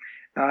ago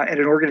at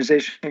an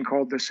organization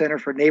called the Center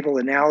for Naval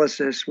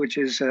Analysis, which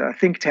is a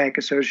think tank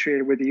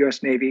associated with the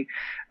U.S. Navy.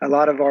 A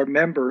lot of our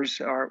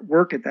members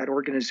work at that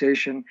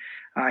organization.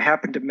 I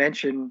happened to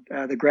mention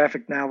the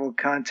graphic novel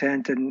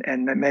content and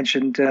I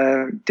mentioned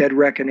Dead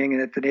Reckoning,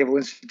 and that the Naval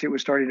Institute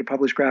was starting to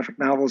publish graphic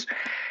novels.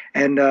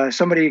 And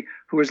somebody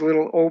who was a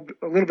little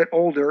bit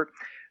older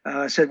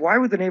said, why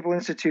would the Naval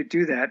Institute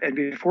do that? And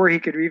before he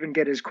could even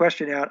get his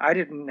question out, I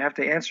didn't have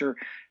to answer.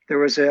 There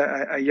was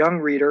a young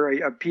reader,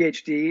 a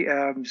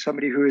PhD,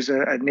 somebody who is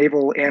a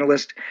naval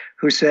analyst,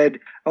 who said,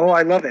 oh,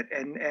 I love it.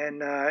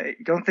 And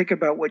don't think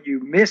about what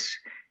you miss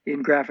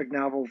in graphic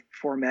novel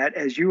format.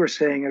 As you were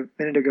saying a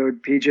minute ago,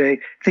 PJ,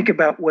 think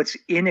about what's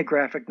in a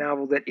graphic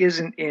novel that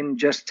isn't in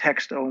just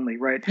text only,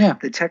 right? Yeah.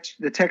 The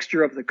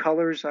texture of the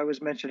colors I was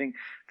mentioning,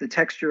 the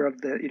texture of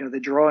the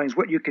drawings,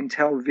 what you can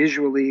tell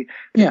visually,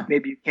 that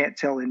maybe you can't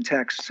tell in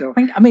text. So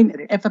I mean,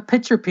 if a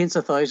picture paints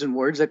 1,000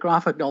 words, a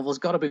graphic novel's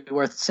got to be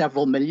worth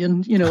several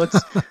million. It's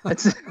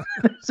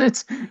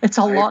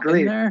a lot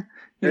in there.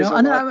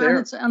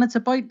 And it's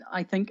about,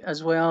 I think,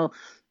 as well.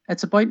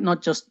 It's about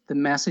not just the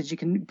message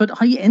but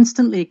how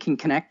instantly it can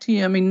connect to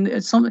you. I mean,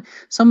 it's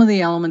some of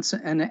the elements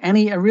in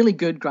a really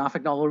good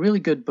graphic novel, a really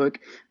good book.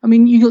 I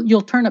mean,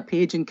 you'll turn a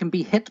page and can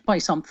be hit by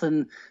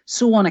something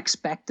so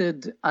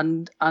unexpected,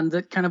 and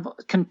that kind of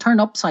can turn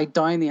upside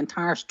down the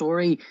entire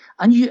story,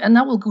 and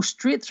that will go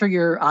straight through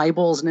your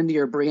eyeballs and into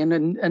your brain,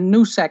 and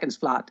no seconds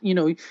flat.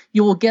 You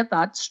will get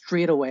that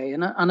straight away,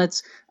 and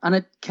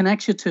it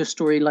connects you to a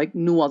story like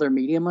no other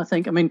medium, I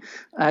think. I mean,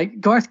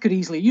 Garth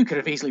you could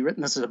have easily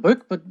written this as a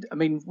book, but I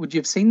mean, would you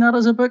have seen that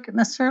as a book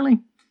necessarily?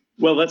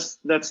 Well,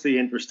 that's the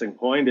interesting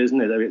point,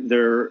 isn't it? I mean,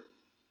 there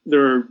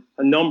are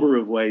a number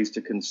of ways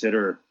to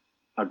consider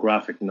a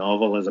graphic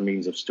novel as a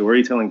means of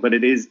storytelling, but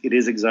it is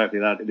exactly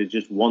that. It is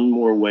just one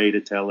more way to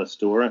tell a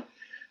story,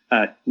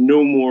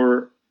 no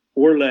more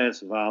or less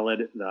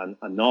valid than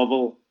a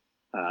novel,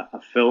 a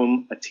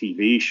film, a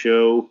TV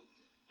show.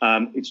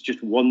 It's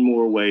just one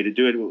more way to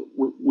do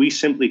it. We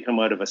simply come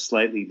out of a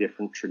slightly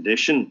different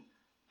tradition.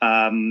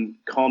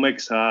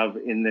 Comics have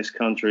in this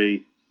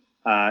country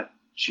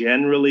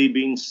generally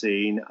been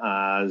seen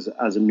as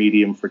a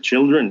medium for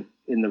children.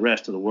 In the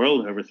rest of the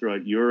world, however,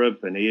 throughout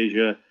Europe and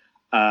Asia,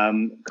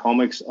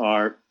 comics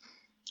are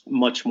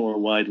much more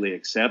widely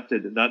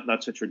accepted.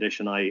 That's a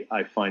tradition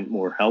I find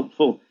more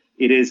helpful.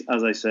 It is,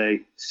 as I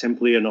say,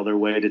 simply another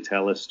way to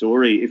tell a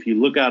story. If you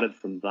look at it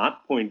from that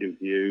point of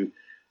view,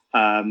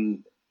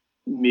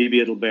 maybe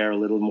it'll bear a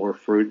little more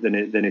fruit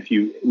than if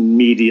you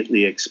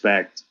immediately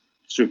expect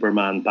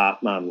Superman,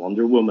 Batman,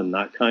 Wonder Woman,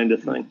 that kind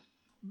of thing.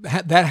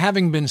 That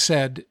having been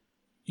said,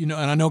 and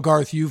I know,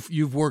 Garth,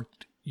 you've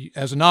worked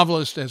as a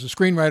novelist, as a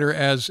screenwriter,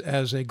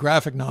 as a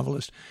graphic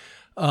novelist.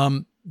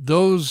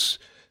 Those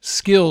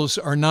skills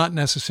are not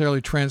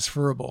necessarily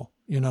transferable.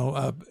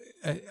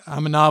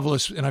 I'm a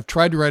novelist, and I've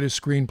tried to write a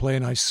screenplay,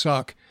 and I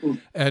suck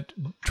at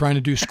trying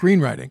to do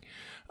screenwriting.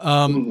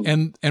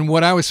 And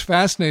what I was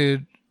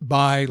fascinated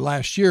by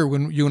last year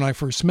when you and I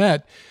first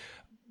met,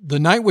 The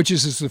Night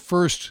Witches is the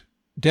first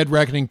Dead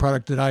Reckoning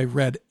product that I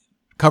read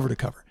cover to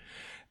cover.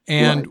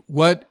 And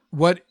right.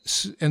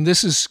 And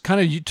this is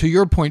kind of to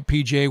your point,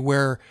 PJ,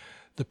 where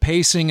the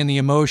pacing and the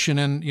emotion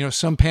and,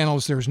 some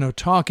panels, there's no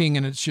talking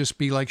and it's just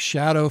be like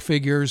shadow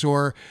figures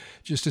or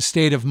just a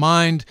state of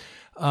mind.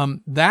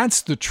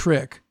 That's the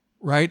trick,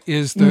 right?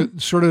 Is the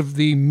sort of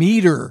the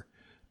meter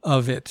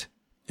of it.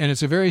 And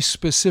it's a very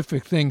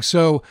specific thing.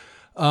 So,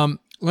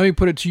 let me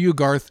put it to you,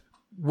 Garth.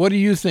 What do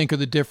you think are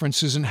the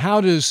differences, and how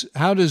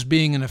does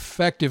being an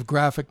effective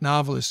graphic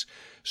novelist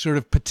sort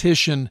of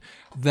petition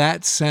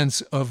that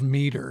sense of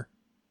meter?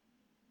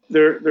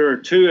 There are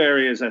two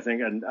areas, I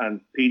think,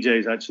 and PJ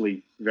is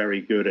actually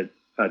very good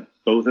at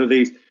both of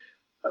these.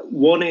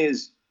 One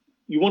is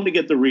you want to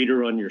get the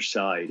reader on your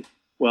side.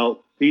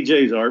 Well,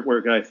 PJ's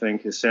artwork, I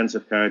think, his sense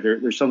of character,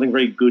 there's something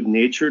very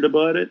good-natured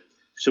about it.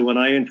 So when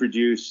I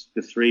introduce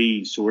the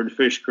three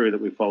swordfish crew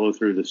that we follow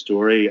through the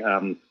story,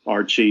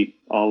 Archie,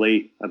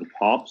 Ollie, and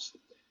Pops,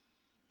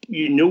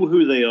 you know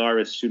who they are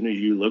as soon as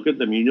you look at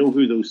them. You know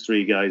who those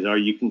three guys are.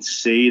 You can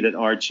see that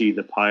Archie,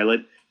 the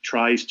pilot,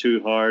 tries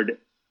too hard,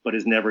 but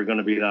is never going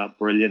to be that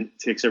brilliant,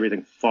 takes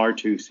everything far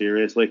too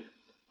seriously.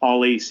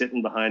 Ollie,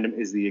 sitting behind him,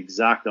 is the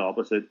exact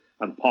opposite.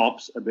 And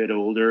Pops, a bit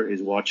older,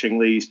 is watching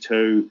these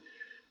two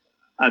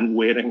and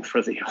waiting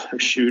for the other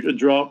shoe to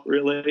drop,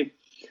 really.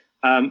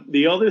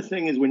 The other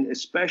thing is,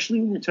 especially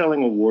when you're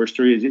telling a war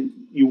story, is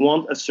you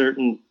want a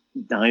certain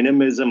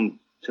dynamism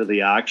to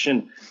the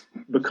action,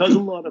 because a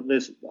lot of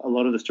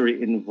the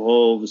story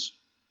involves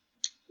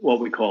what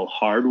we call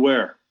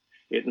hardware.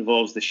 It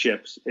involves the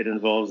ships, it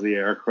involves the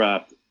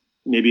aircraft.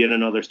 Maybe in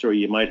another story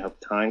you might have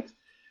tanks.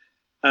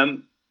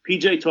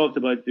 PJ talked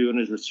about doing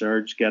his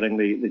research, getting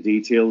the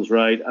details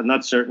right, and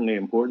that's certainly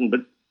important.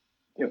 But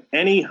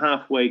any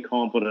halfway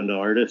competent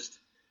artist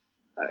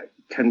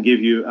can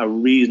give you a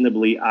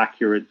reasonably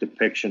accurate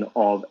depiction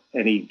of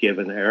any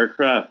given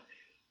aircraft.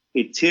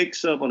 It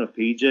takes someone of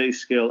PJ's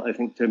skill, I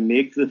think, to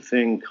make the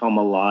thing come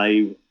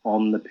alive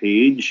on the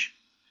page,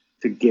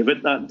 to give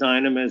it that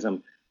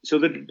dynamism, so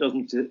that it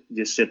doesn't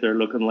just sit there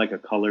looking like a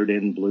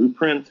colored-in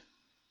blueprint.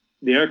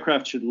 The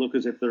aircraft should look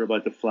as if they're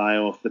about to fly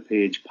off the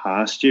page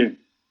past you.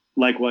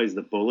 Likewise,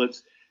 the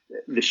bullets.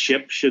 The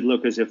ship should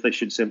look as if they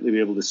should simply be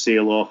able to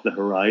sail off the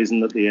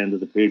horizon at the end of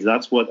the page.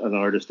 That's what an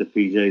artist of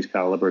PJ's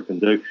caliber can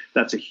do.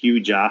 That's a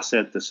huge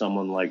asset to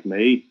someone like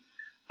me.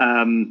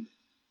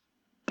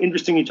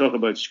 Interesting you talk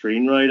about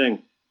screenwriting.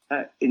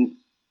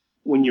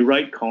 When you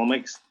write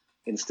comics,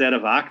 instead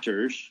of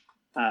actors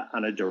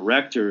and a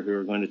director who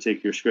are going to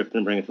take your script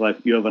and bring it to life,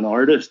 you have an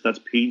artist. That's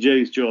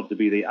PJ's job, to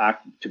be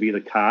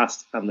the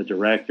cast and the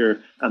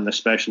director and the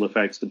special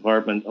effects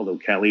department, although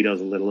Kelly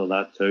does a little of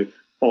that too,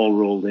 all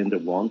rolled into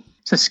one.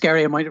 It's a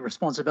scary amount of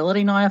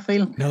responsibility now, I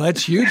feel. No,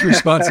 that's huge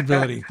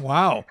responsibility.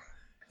 Wow.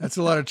 That's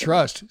a lot of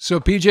trust. So,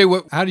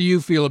 PJ, how do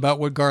you feel about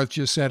what Garth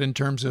just said in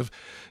terms of,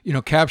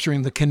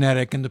 capturing the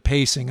kinetic and the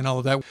pacing and all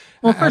of that?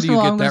 Well, first of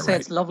all, I'm going to say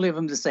it's lovely of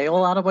him to say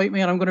all that about me,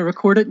 and I'm going to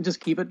record it and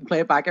just keep it and play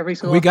it back every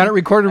so often. We got it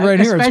recorded right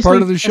here. It's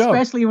part of the show.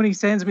 Especially when he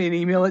sends me an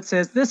email that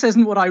says, "This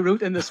isn't what I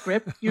wrote in the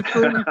script, you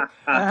fool."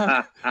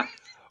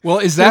 Well,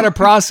 is that a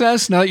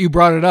process? Now that you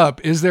brought it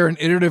up, is there an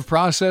iterative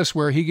process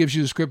where he gives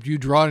you the script, you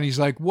draw it, and he's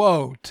like,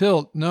 "Whoa,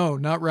 tilt, no,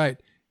 not right."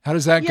 How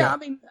does that go? Yeah, I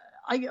mean,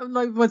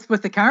 like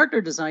with the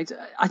character designs,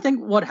 I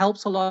think what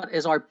helps a lot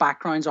is our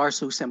backgrounds are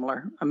so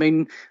similar. I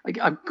mean,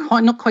 I'm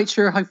not quite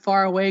sure how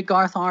far away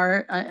Garth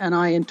and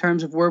I in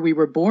terms of where we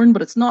were born,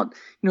 but it's not,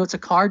 it's a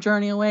car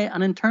journey away.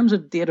 And in terms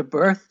of date of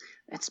birth,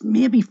 it's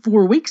maybe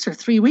 4 weeks or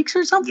 3 weeks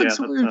or something. Yeah,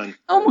 so we're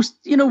almost,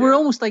 we're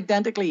almost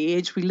identically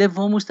aged. We live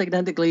almost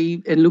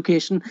identically in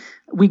location.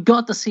 We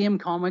got the same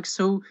comics.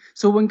 So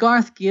when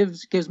Garth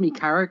gives me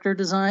character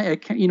design,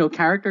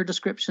 character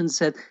descriptions,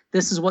 said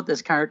this is what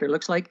this character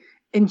looks like,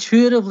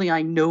 intuitively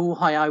I know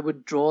how I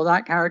would draw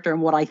that character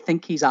and what I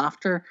think he's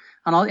after.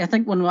 And I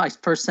think when I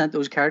first sent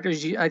those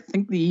characters, I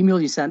think the email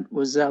you sent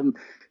was,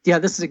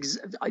 this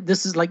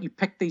is like you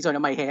picked these out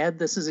of my head.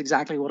 This is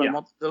exactly what I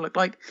want it to look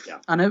like. Yeah.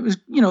 And it was,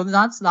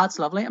 that's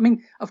lovely. I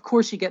mean, of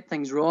course you get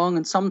things wrong,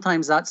 and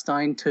sometimes that's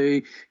down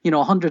to,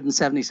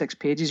 176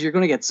 pages. You're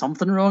going to get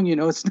something wrong.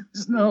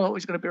 It's not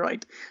always going to be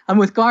right. And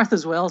with Garth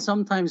as well,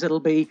 sometimes it'll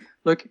be,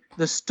 look,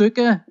 the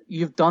Stuka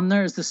you've done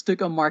there is the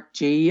Stuka Mark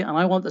G, and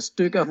I want the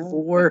Stuka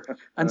 4.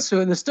 And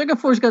so the Stuka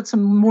 4's got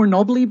some more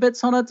knobbly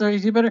bits on it. So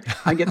you better,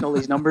 I'm getting all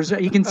these numbers.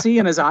 You can see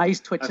in his eyes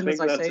twitching as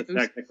I say those. I think that's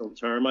a technical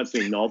term. I'd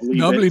say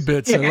knobbly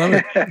bits. I love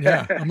it.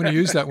 Yeah, I'm going to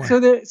use that one.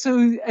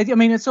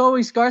 It's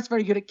always, Garth's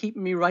very good at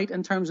keeping me right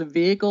in terms of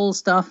vehicle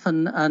stuff,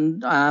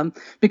 and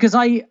because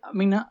I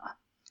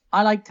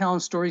like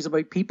telling stories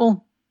about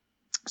people,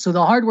 so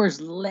the hardware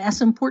is less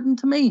important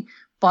to me.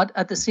 But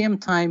at the same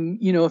time,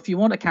 if you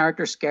want a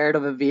character scared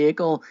of a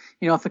vehicle,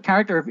 if a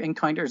character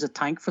encounters a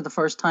tank for the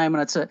first time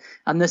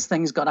and this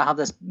thing's got to have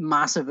this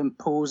massive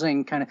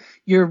imposing kind of,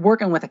 you're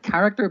working with a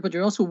character, but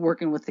you're also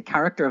working with the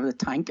character of the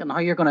tank and how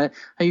you're gonna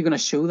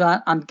show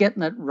that, and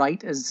getting it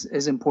right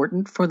is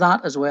important for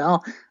that as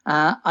well.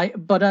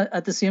 But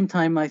at the same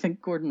time, I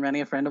think Gordon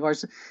Rennie, a friend of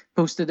ours,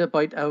 posted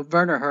about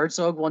Werner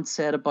Herzog once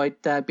said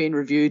about being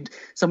reviewed.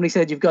 Somebody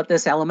said, you've got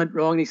this element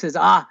wrong. And he says,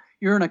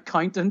 you're an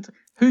accountant.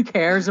 Who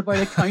cares about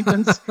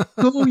accountants?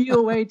 Go you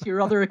away to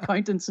your other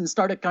accountants and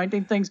start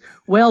accounting things.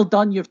 Well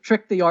done, you've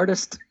tricked the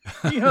artist.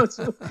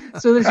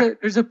 So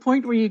there's a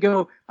point where you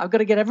go, I've got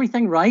to get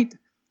everything right,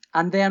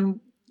 and then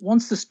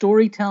once the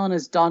storytelling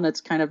is done, it's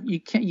kind of, you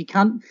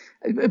can't,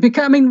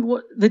 because, I mean,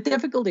 the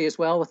difficulty as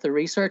well with the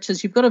research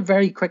is you've got to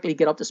very quickly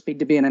get up to speed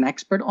to being an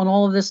expert on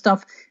all of this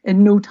stuff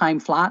in no time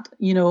flat.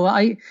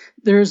 You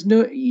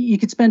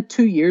could spend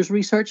 2 years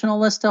researching all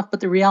this stuff,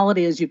 but the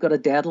reality is you've got a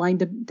deadline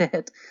to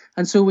hit.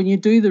 And so when you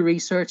do the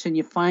research and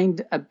you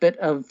find a bit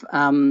of,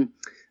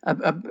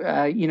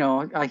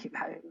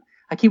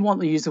 I keep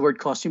wanting to use the word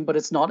costume, but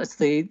it's not. It's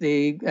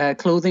the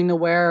clothing to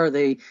wear, or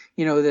the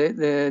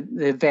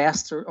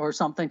vest or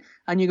something.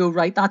 And you go,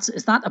 right,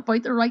 is that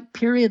about the right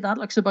period? That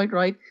looks about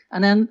right.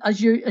 And then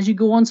as you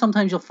go on,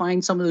 sometimes you'll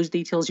find some of those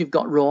details you've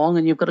got wrong,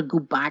 and you've got to go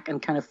back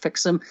and kind of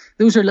fix them.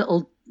 Those are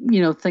little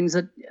things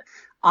that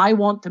I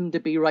want them to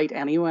be right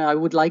anyway. I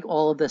would like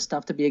all of this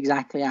stuff to be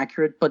exactly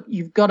accurate, but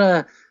you've got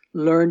to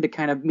learn to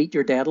kind of meet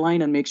your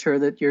deadline and make sure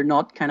that you're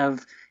not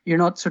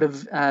sort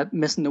of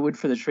missing the wood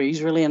for the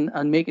trees, really,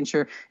 and making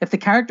sure if the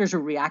characters are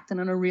reacting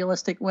in a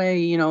realistic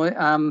way.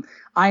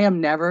 I am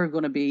never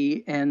going to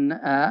be in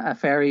a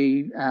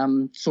fairy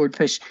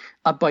swordfish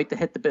about to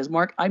hit the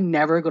Bismarck. I'm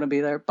never going to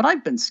be there, but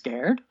I've been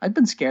scared. I've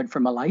been scared for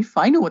my life.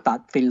 I know what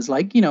that feels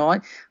like.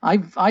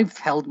 I've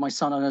held my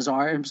son in his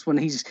arms when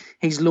he's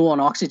low on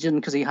oxygen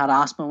because he had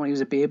asthma when he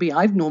was a baby.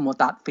 I've known what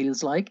that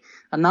feels like,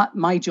 and that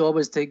my job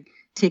is to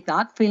take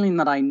that feeling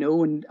that I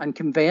know and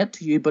convey it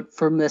to you, but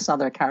from this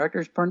other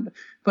character's point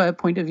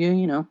of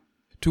view,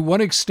 To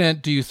what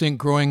extent do you think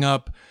growing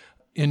up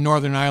in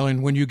Northern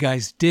Ireland, when you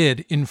guys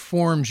did,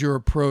 informs your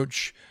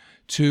approach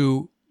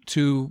to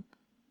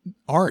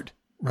art,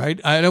 right?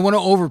 I don't want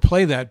to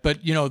overplay that, but,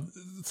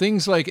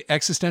 things like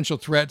existential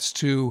threats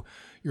to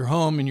your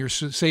home and your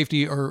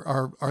safety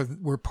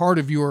were part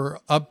of your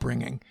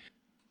upbringing.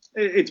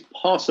 It's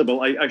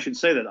possible. I should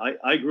say that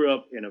I grew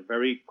up in a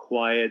very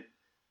quiet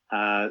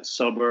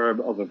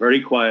suburb of a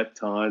very quiet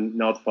town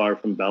not far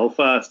from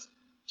Belfast.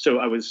 So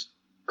I was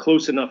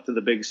close enough to the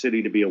big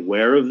city to be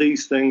aware of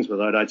these things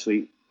without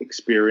actually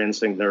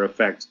experiencing their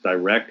effects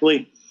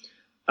directly.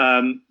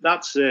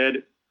 That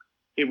said,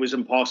 it was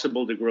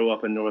impossible to grow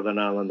up in Northern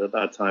Ireland at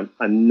that time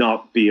and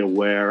not be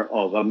aware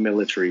of a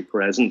military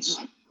presence,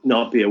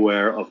 not be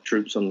aware of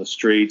troops on the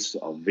streets,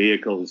 of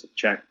vehicles, of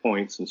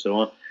checkpoints, and so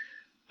on.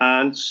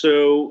 And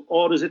so,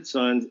 odd as it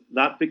sounds,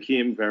 that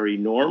became very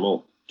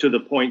normal, to the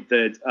point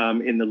that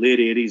in the late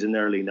 80s and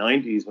early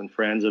 90s, when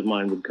friends of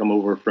mine would come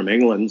over from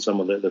England, some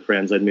of the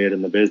friends I'd made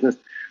in the business,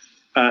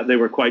 they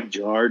were quite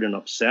jarred and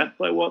upset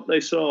by what they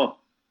saw.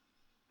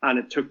 And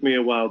it took me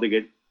a while to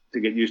get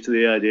used to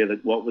the idea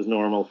that what was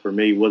normal for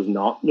me was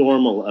not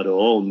normal at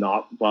all,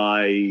 not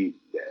by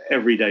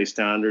everyday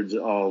standards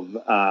of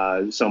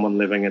someone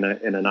living in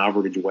an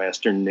average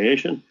Western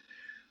nation.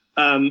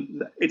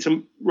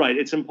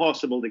 It's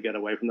impossible to get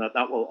away from that.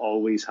 That will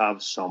always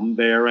have some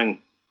bearing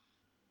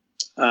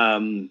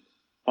on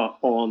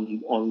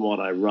what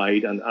I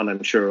write, and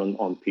I'm sure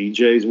on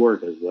PJ's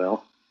work as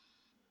well.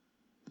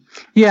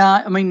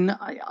 Yeah, I mean,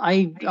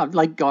 I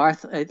like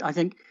Garth. I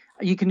think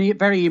you can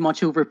very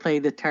much overplay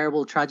the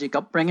terrible, tragic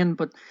upbringing,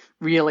 but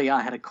really,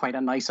 I had quite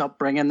a nice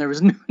upbringing. There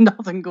was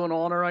nothing going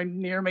on around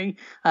near me.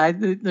 I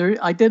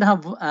did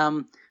have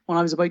when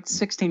I was about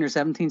 16 or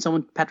 17,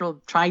 someone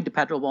tried to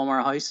petrol bomb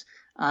our house,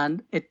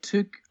 And it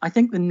took, I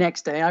think the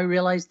next day I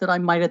realized that I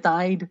might have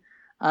died.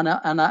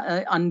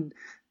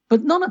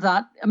 But none of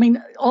that. I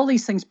mean, all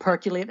these things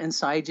percolate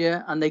inside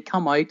you and they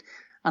come out.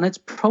 And it's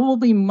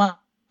probably my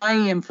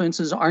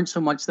influences aren't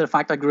so much the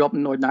fact I grew up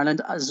in Northern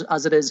Ireland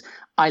as it is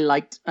I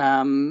liked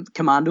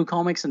commando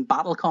comics and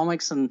battle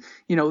comics and,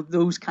 you know,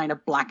 those kind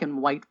of black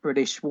and white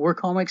British war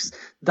comics.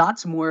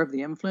 That's more of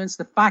the influence.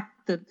 The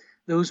fact that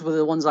those were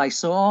the ones I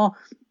saw,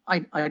 I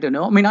don't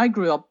know. I mean, I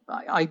grew up,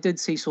 I did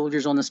see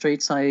soldiers on the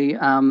streets. I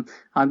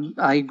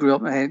grew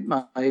up,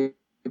 my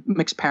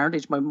mixed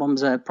parentage. My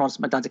mum's a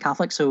Protestant, my dad's a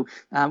Catholic. So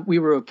we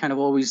were kind of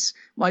always,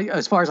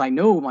 as far as I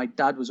know, my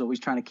dad was always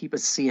trying to keep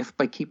us safe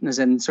by keeping us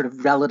in sort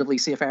of relatively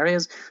safe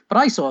areas. But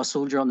I saw a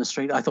soldier on the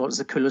street. I thought it was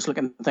the coolest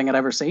looking thing I'd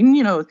ever seen.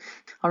 You know,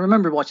 I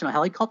remember watching a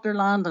helicopter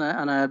land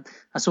and a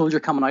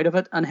soldier coming out of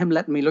it and him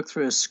letting me look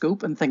through a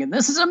scope and thinking,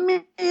 this is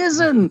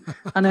amazing.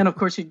 And then, of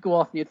course, you'd go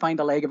off and you'd find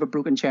a leg of a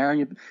broken chair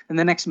and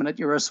the next minute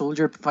you're a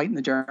soldier fighting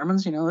the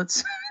Germans. You know,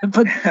 it's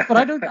but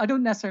I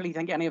don't necessarily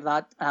think any of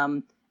that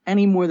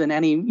any more than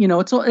any, you know,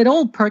 it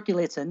all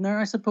percolates in there,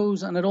 I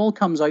suppose, and it all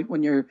comes out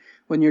when you're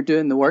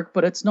doing the work.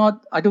 But it's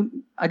not. I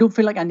don't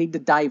feel like I need to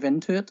dive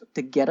into it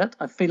to get it.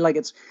 I feel like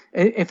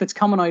if it's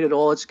coming out at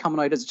all, it's coming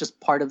out as just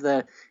part of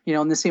the, you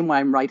know, in the same way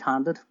I'm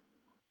right-handed.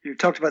 You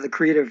talked about the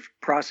creative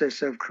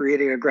process of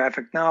creating a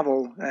graphic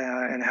novel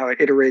and how it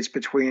iterates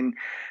between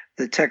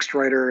the text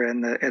writer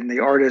and the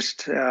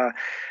artist.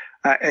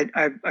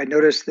 I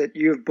noticed that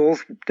you have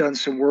both done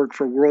some work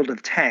for World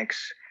of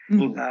Tanks.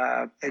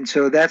 And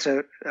so that's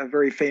a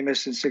very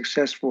famous and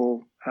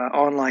successful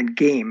online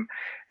game.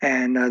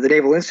 And the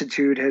Naval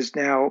Institute has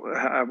now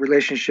a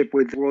relationship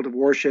with World of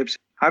Warships.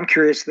 I'm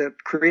curious, the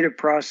creative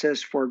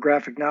process for a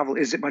graphic novel,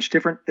 is it much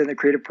different than the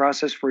creative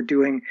process for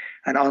doing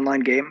an online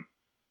game?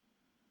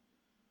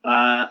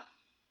 Might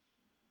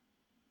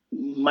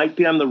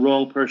be I'm the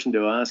wrong person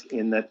to ask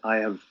in that I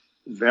have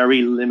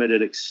very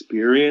limited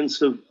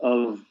experience of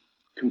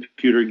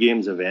computer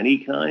games of any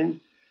kind.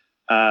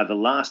 The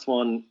last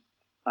one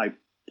I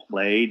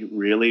played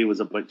really was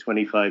about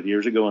 25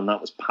 years ago, and that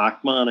was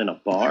Pac-Man in a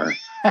bar.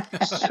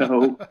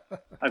 So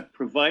I've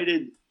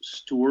provided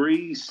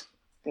stories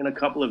in a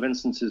couple of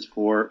instances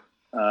for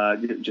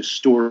just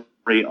story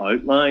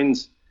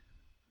outlines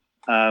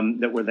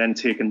that were then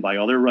taken by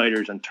other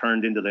writers and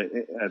turned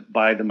into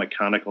by the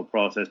mechanical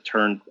process,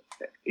 turned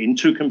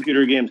into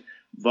computer games.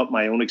 But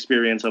my own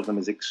experience of them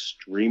is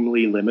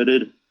extremely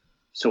limited.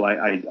 So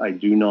I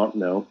do not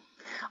know.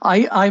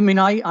 I mean,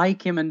 I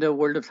came into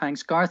World of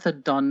Tanks. Garth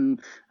had done,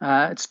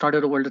 it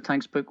started a World of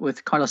Tanks book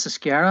with Carlos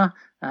Esquerra,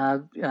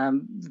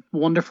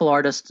 wonderful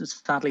artist,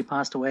 sadly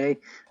passed away.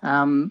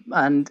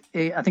 And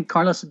I think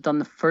Carlos had done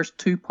the first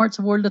two parts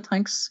of World of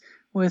Tanks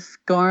with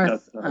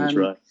Garth. That's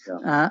right.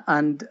 Yeah.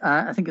 And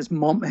I think his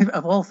mum,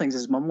 of all things,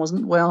 his mum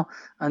wasn't well.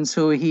 And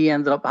so he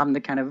ended up having to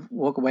kind of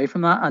walk away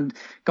from that. And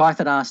Garth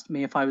had asked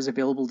me if I was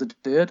available to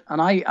do it.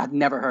 And I had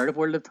never heard of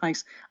World of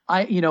Tanks.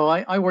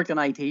 I worked in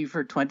IT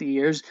for 20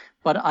 years,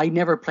 but I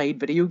never played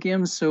video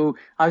games. So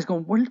I was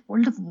going,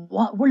 World of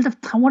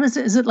what is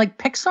it? Is it like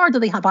Pixar? Do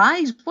they have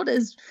eyes? What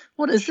is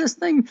this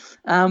thing?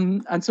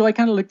 And so I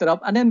kind of looked it up.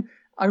 And then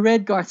I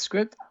read Garth's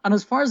script, and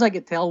as far as I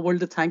could tell,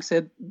 World of Tanks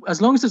said, as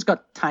long as it's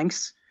got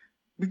tanks,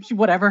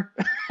 whatever.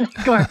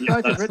 Garth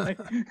had written it.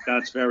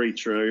 That's very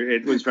true.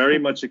 It was very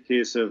much a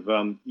case of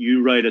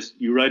you write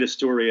a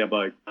story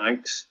about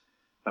tanks,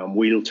 and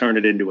we'll turn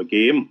it into a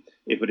game.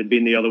 If it had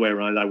been the other way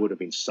around, I would have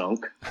been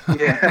sunk.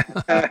 Yeah.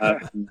 I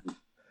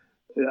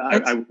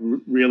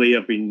really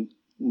have been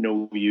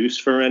no use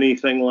for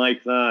anything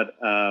like that.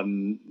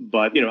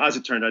 But, you know, as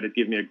it turned out, it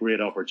gave me a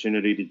great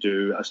opportunity to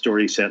do a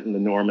story set in the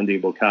Normandy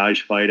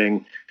Bocage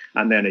fighting.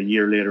 And then a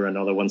year later,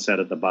 another one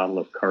set at the Battle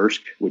of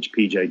Kursk, which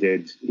PJ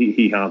did.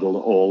 He handled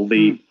all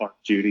the art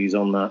duties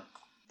on that.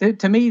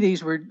 To me,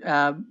 these were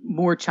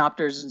more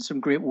chapters and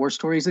some great war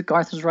stories that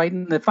Garth was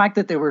writing. The fact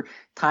that they were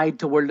tied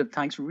to World of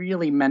Tanks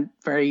really meant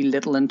very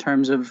little in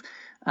terms of,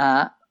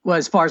 well,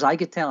 as far as I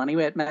could tell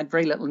anyway, it meant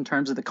very little in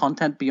terms of the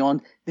content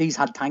beyond these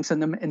had tanks in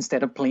them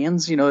instead of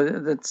planes. You know,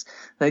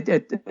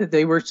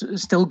 they were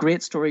still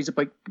great stories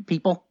about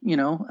people, you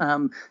know,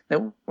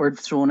 that were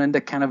thrown into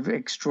kind of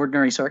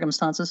extraordinary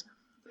circumstances.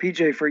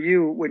 PJ, for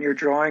you, when you're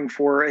drawing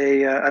for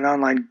an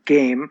online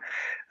game,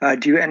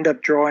 do you end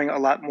up drawing a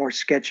lot more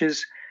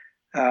sketches?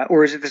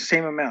 Or is it the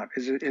same amount?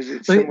 Is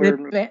it similar?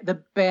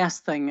 The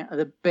best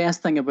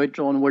thing about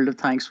drawing World of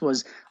Tanks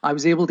was I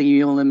was able to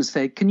email them and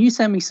say, "Can you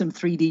send me some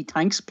 3D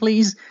tanks,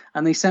 please?"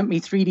 And they sent me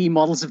 3D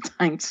models of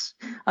tanks,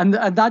 and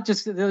that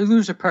just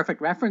those are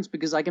perfect reference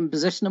because I can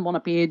position them on a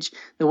page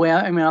the way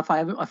if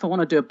I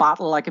want to do a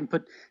battle, I can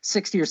put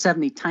 60 or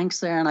 70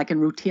 tanks there, and I can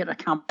rotate a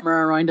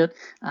camera around it,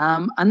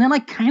 and then I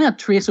kind of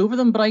trace over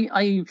them, but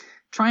I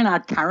try and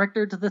add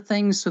character to the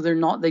things so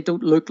they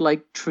don't look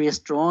like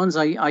traced drawings.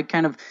 I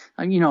kind of,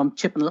 I'm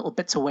chipping little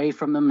bits away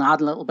from them and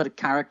adding a little bit of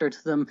character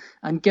to them.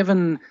 And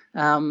given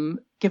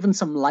given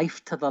some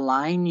life to the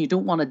line. You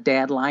don't want a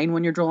dead line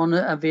when you're drawing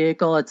a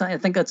vehicle. I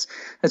think that's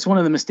one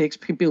of the mistakes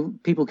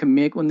people can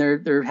make when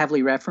they're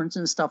heavily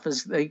referencing stuff,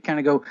 is they kind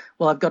of go,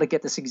 well, I've got to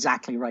get this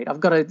exactly right. I've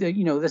got to,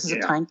 this is a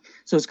tank,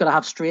 so it's got to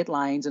have straight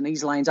lines, and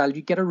these lines, I'll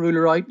get a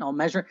ruler out and I'll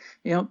measure,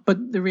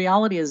 but the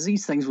reality is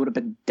these things would have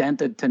been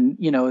dented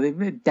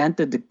they've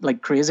dented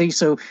like crazy.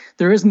 So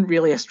there isn't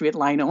really a straight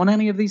line on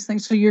any of these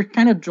things. So you're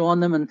kind of drawing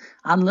them and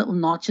adding little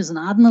notches and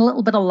adding a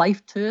little bit of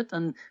life to it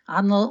and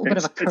adding a little bit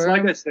of a curve. It's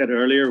like I said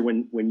earlier,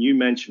 when you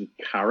mentioned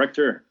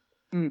character,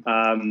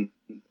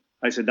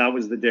 I said that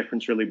was the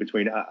difference really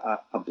between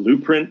a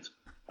blueprint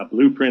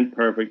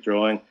perfect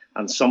drawing,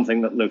 and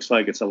something that looks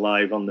like it's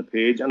alive on the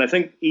page. And I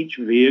think each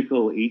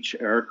vehicle, each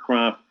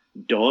aircraft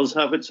does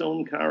have its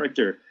own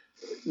character.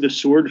 The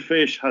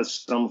Swordfish has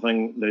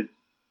something that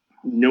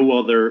no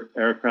other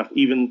aircraft,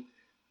 even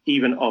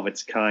of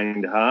its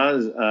kind,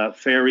 has.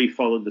 Fairey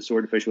followed the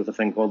Swordfish with a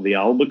thing called the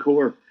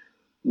Albacore,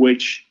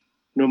 which,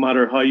 no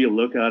matter how you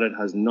look at it,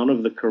 has none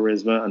of the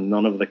charisma and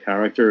none of the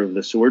character of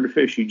the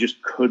Swordfish. You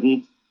just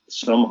couldn't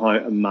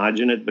somehow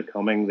imagine it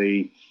becoming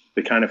the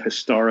kind of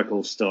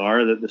historical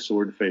star that the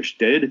Swordfish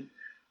did.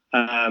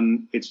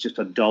 It's just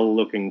a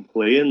dull-looking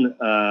plane.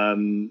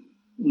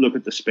 Look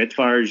at the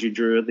Spitfires you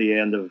drew at the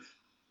end of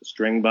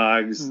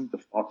Stringbags, the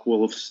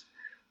Focke-Wulfs.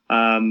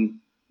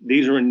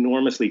 These are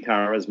enormously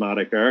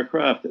charismatic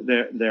aircraft.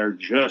 They're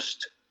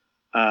just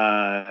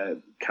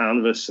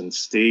canvas and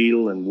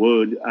steel and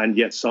wood, and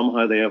yet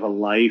somehow they have a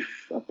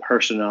life, a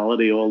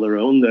personality all their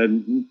own,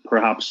 and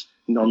perhaps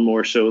none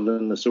more so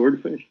than the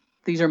Swordfish.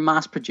 These are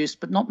mass-produced,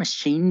 but not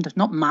machined,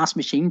 not mass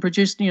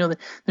machine-produced.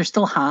 There's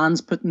still hands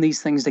putting these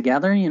things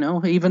together.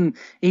 Even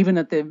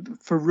at the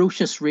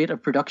ferocious rate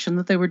of production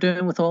that they were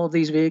doing with all of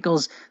these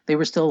vehicles, they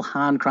were still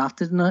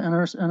handcrafted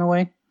in a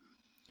way.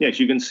 Yes,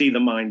 you can see the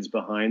minds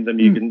behind them.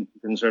 You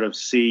can sort of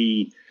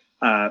see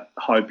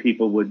how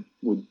people would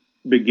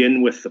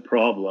begin with the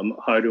problem.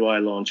 How do I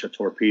launch a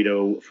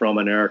torpedo from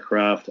an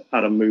aircraft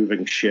at a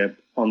moving ship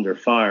under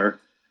fire?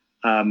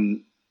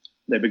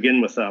 They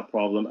begin with that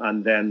problem,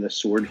 and then the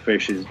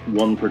Swordfish is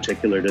one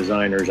particular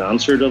designer's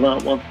answer to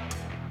that one.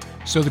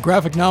 So the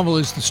graphic novel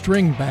is The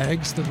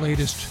Stringbags, the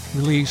latest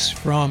release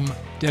from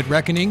Dead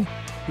Reckoning.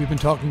 We've been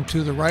talking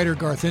to the writer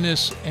Garth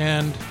Ennis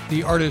and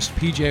the artist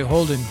PJ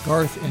Holden.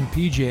 Garth and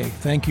PJ,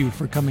 thank you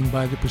for coming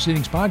by the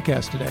Proceedings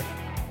podcast today.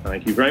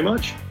 Thank you very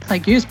much.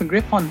 Thank you. It's been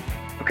great fun.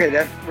 Okay,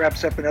 that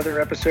wraps up another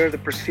episode of the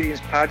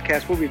Proceedings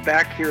podcast. We'll be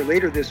back here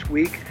later this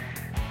week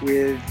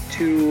with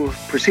two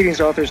Proceedings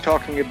authors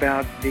talking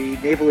about the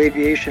Naval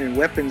Aviation and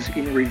Weapons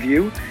in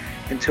Review.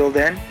 Until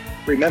then,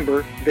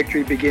 remember,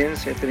 victory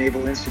begins at the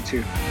Naval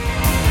Institute.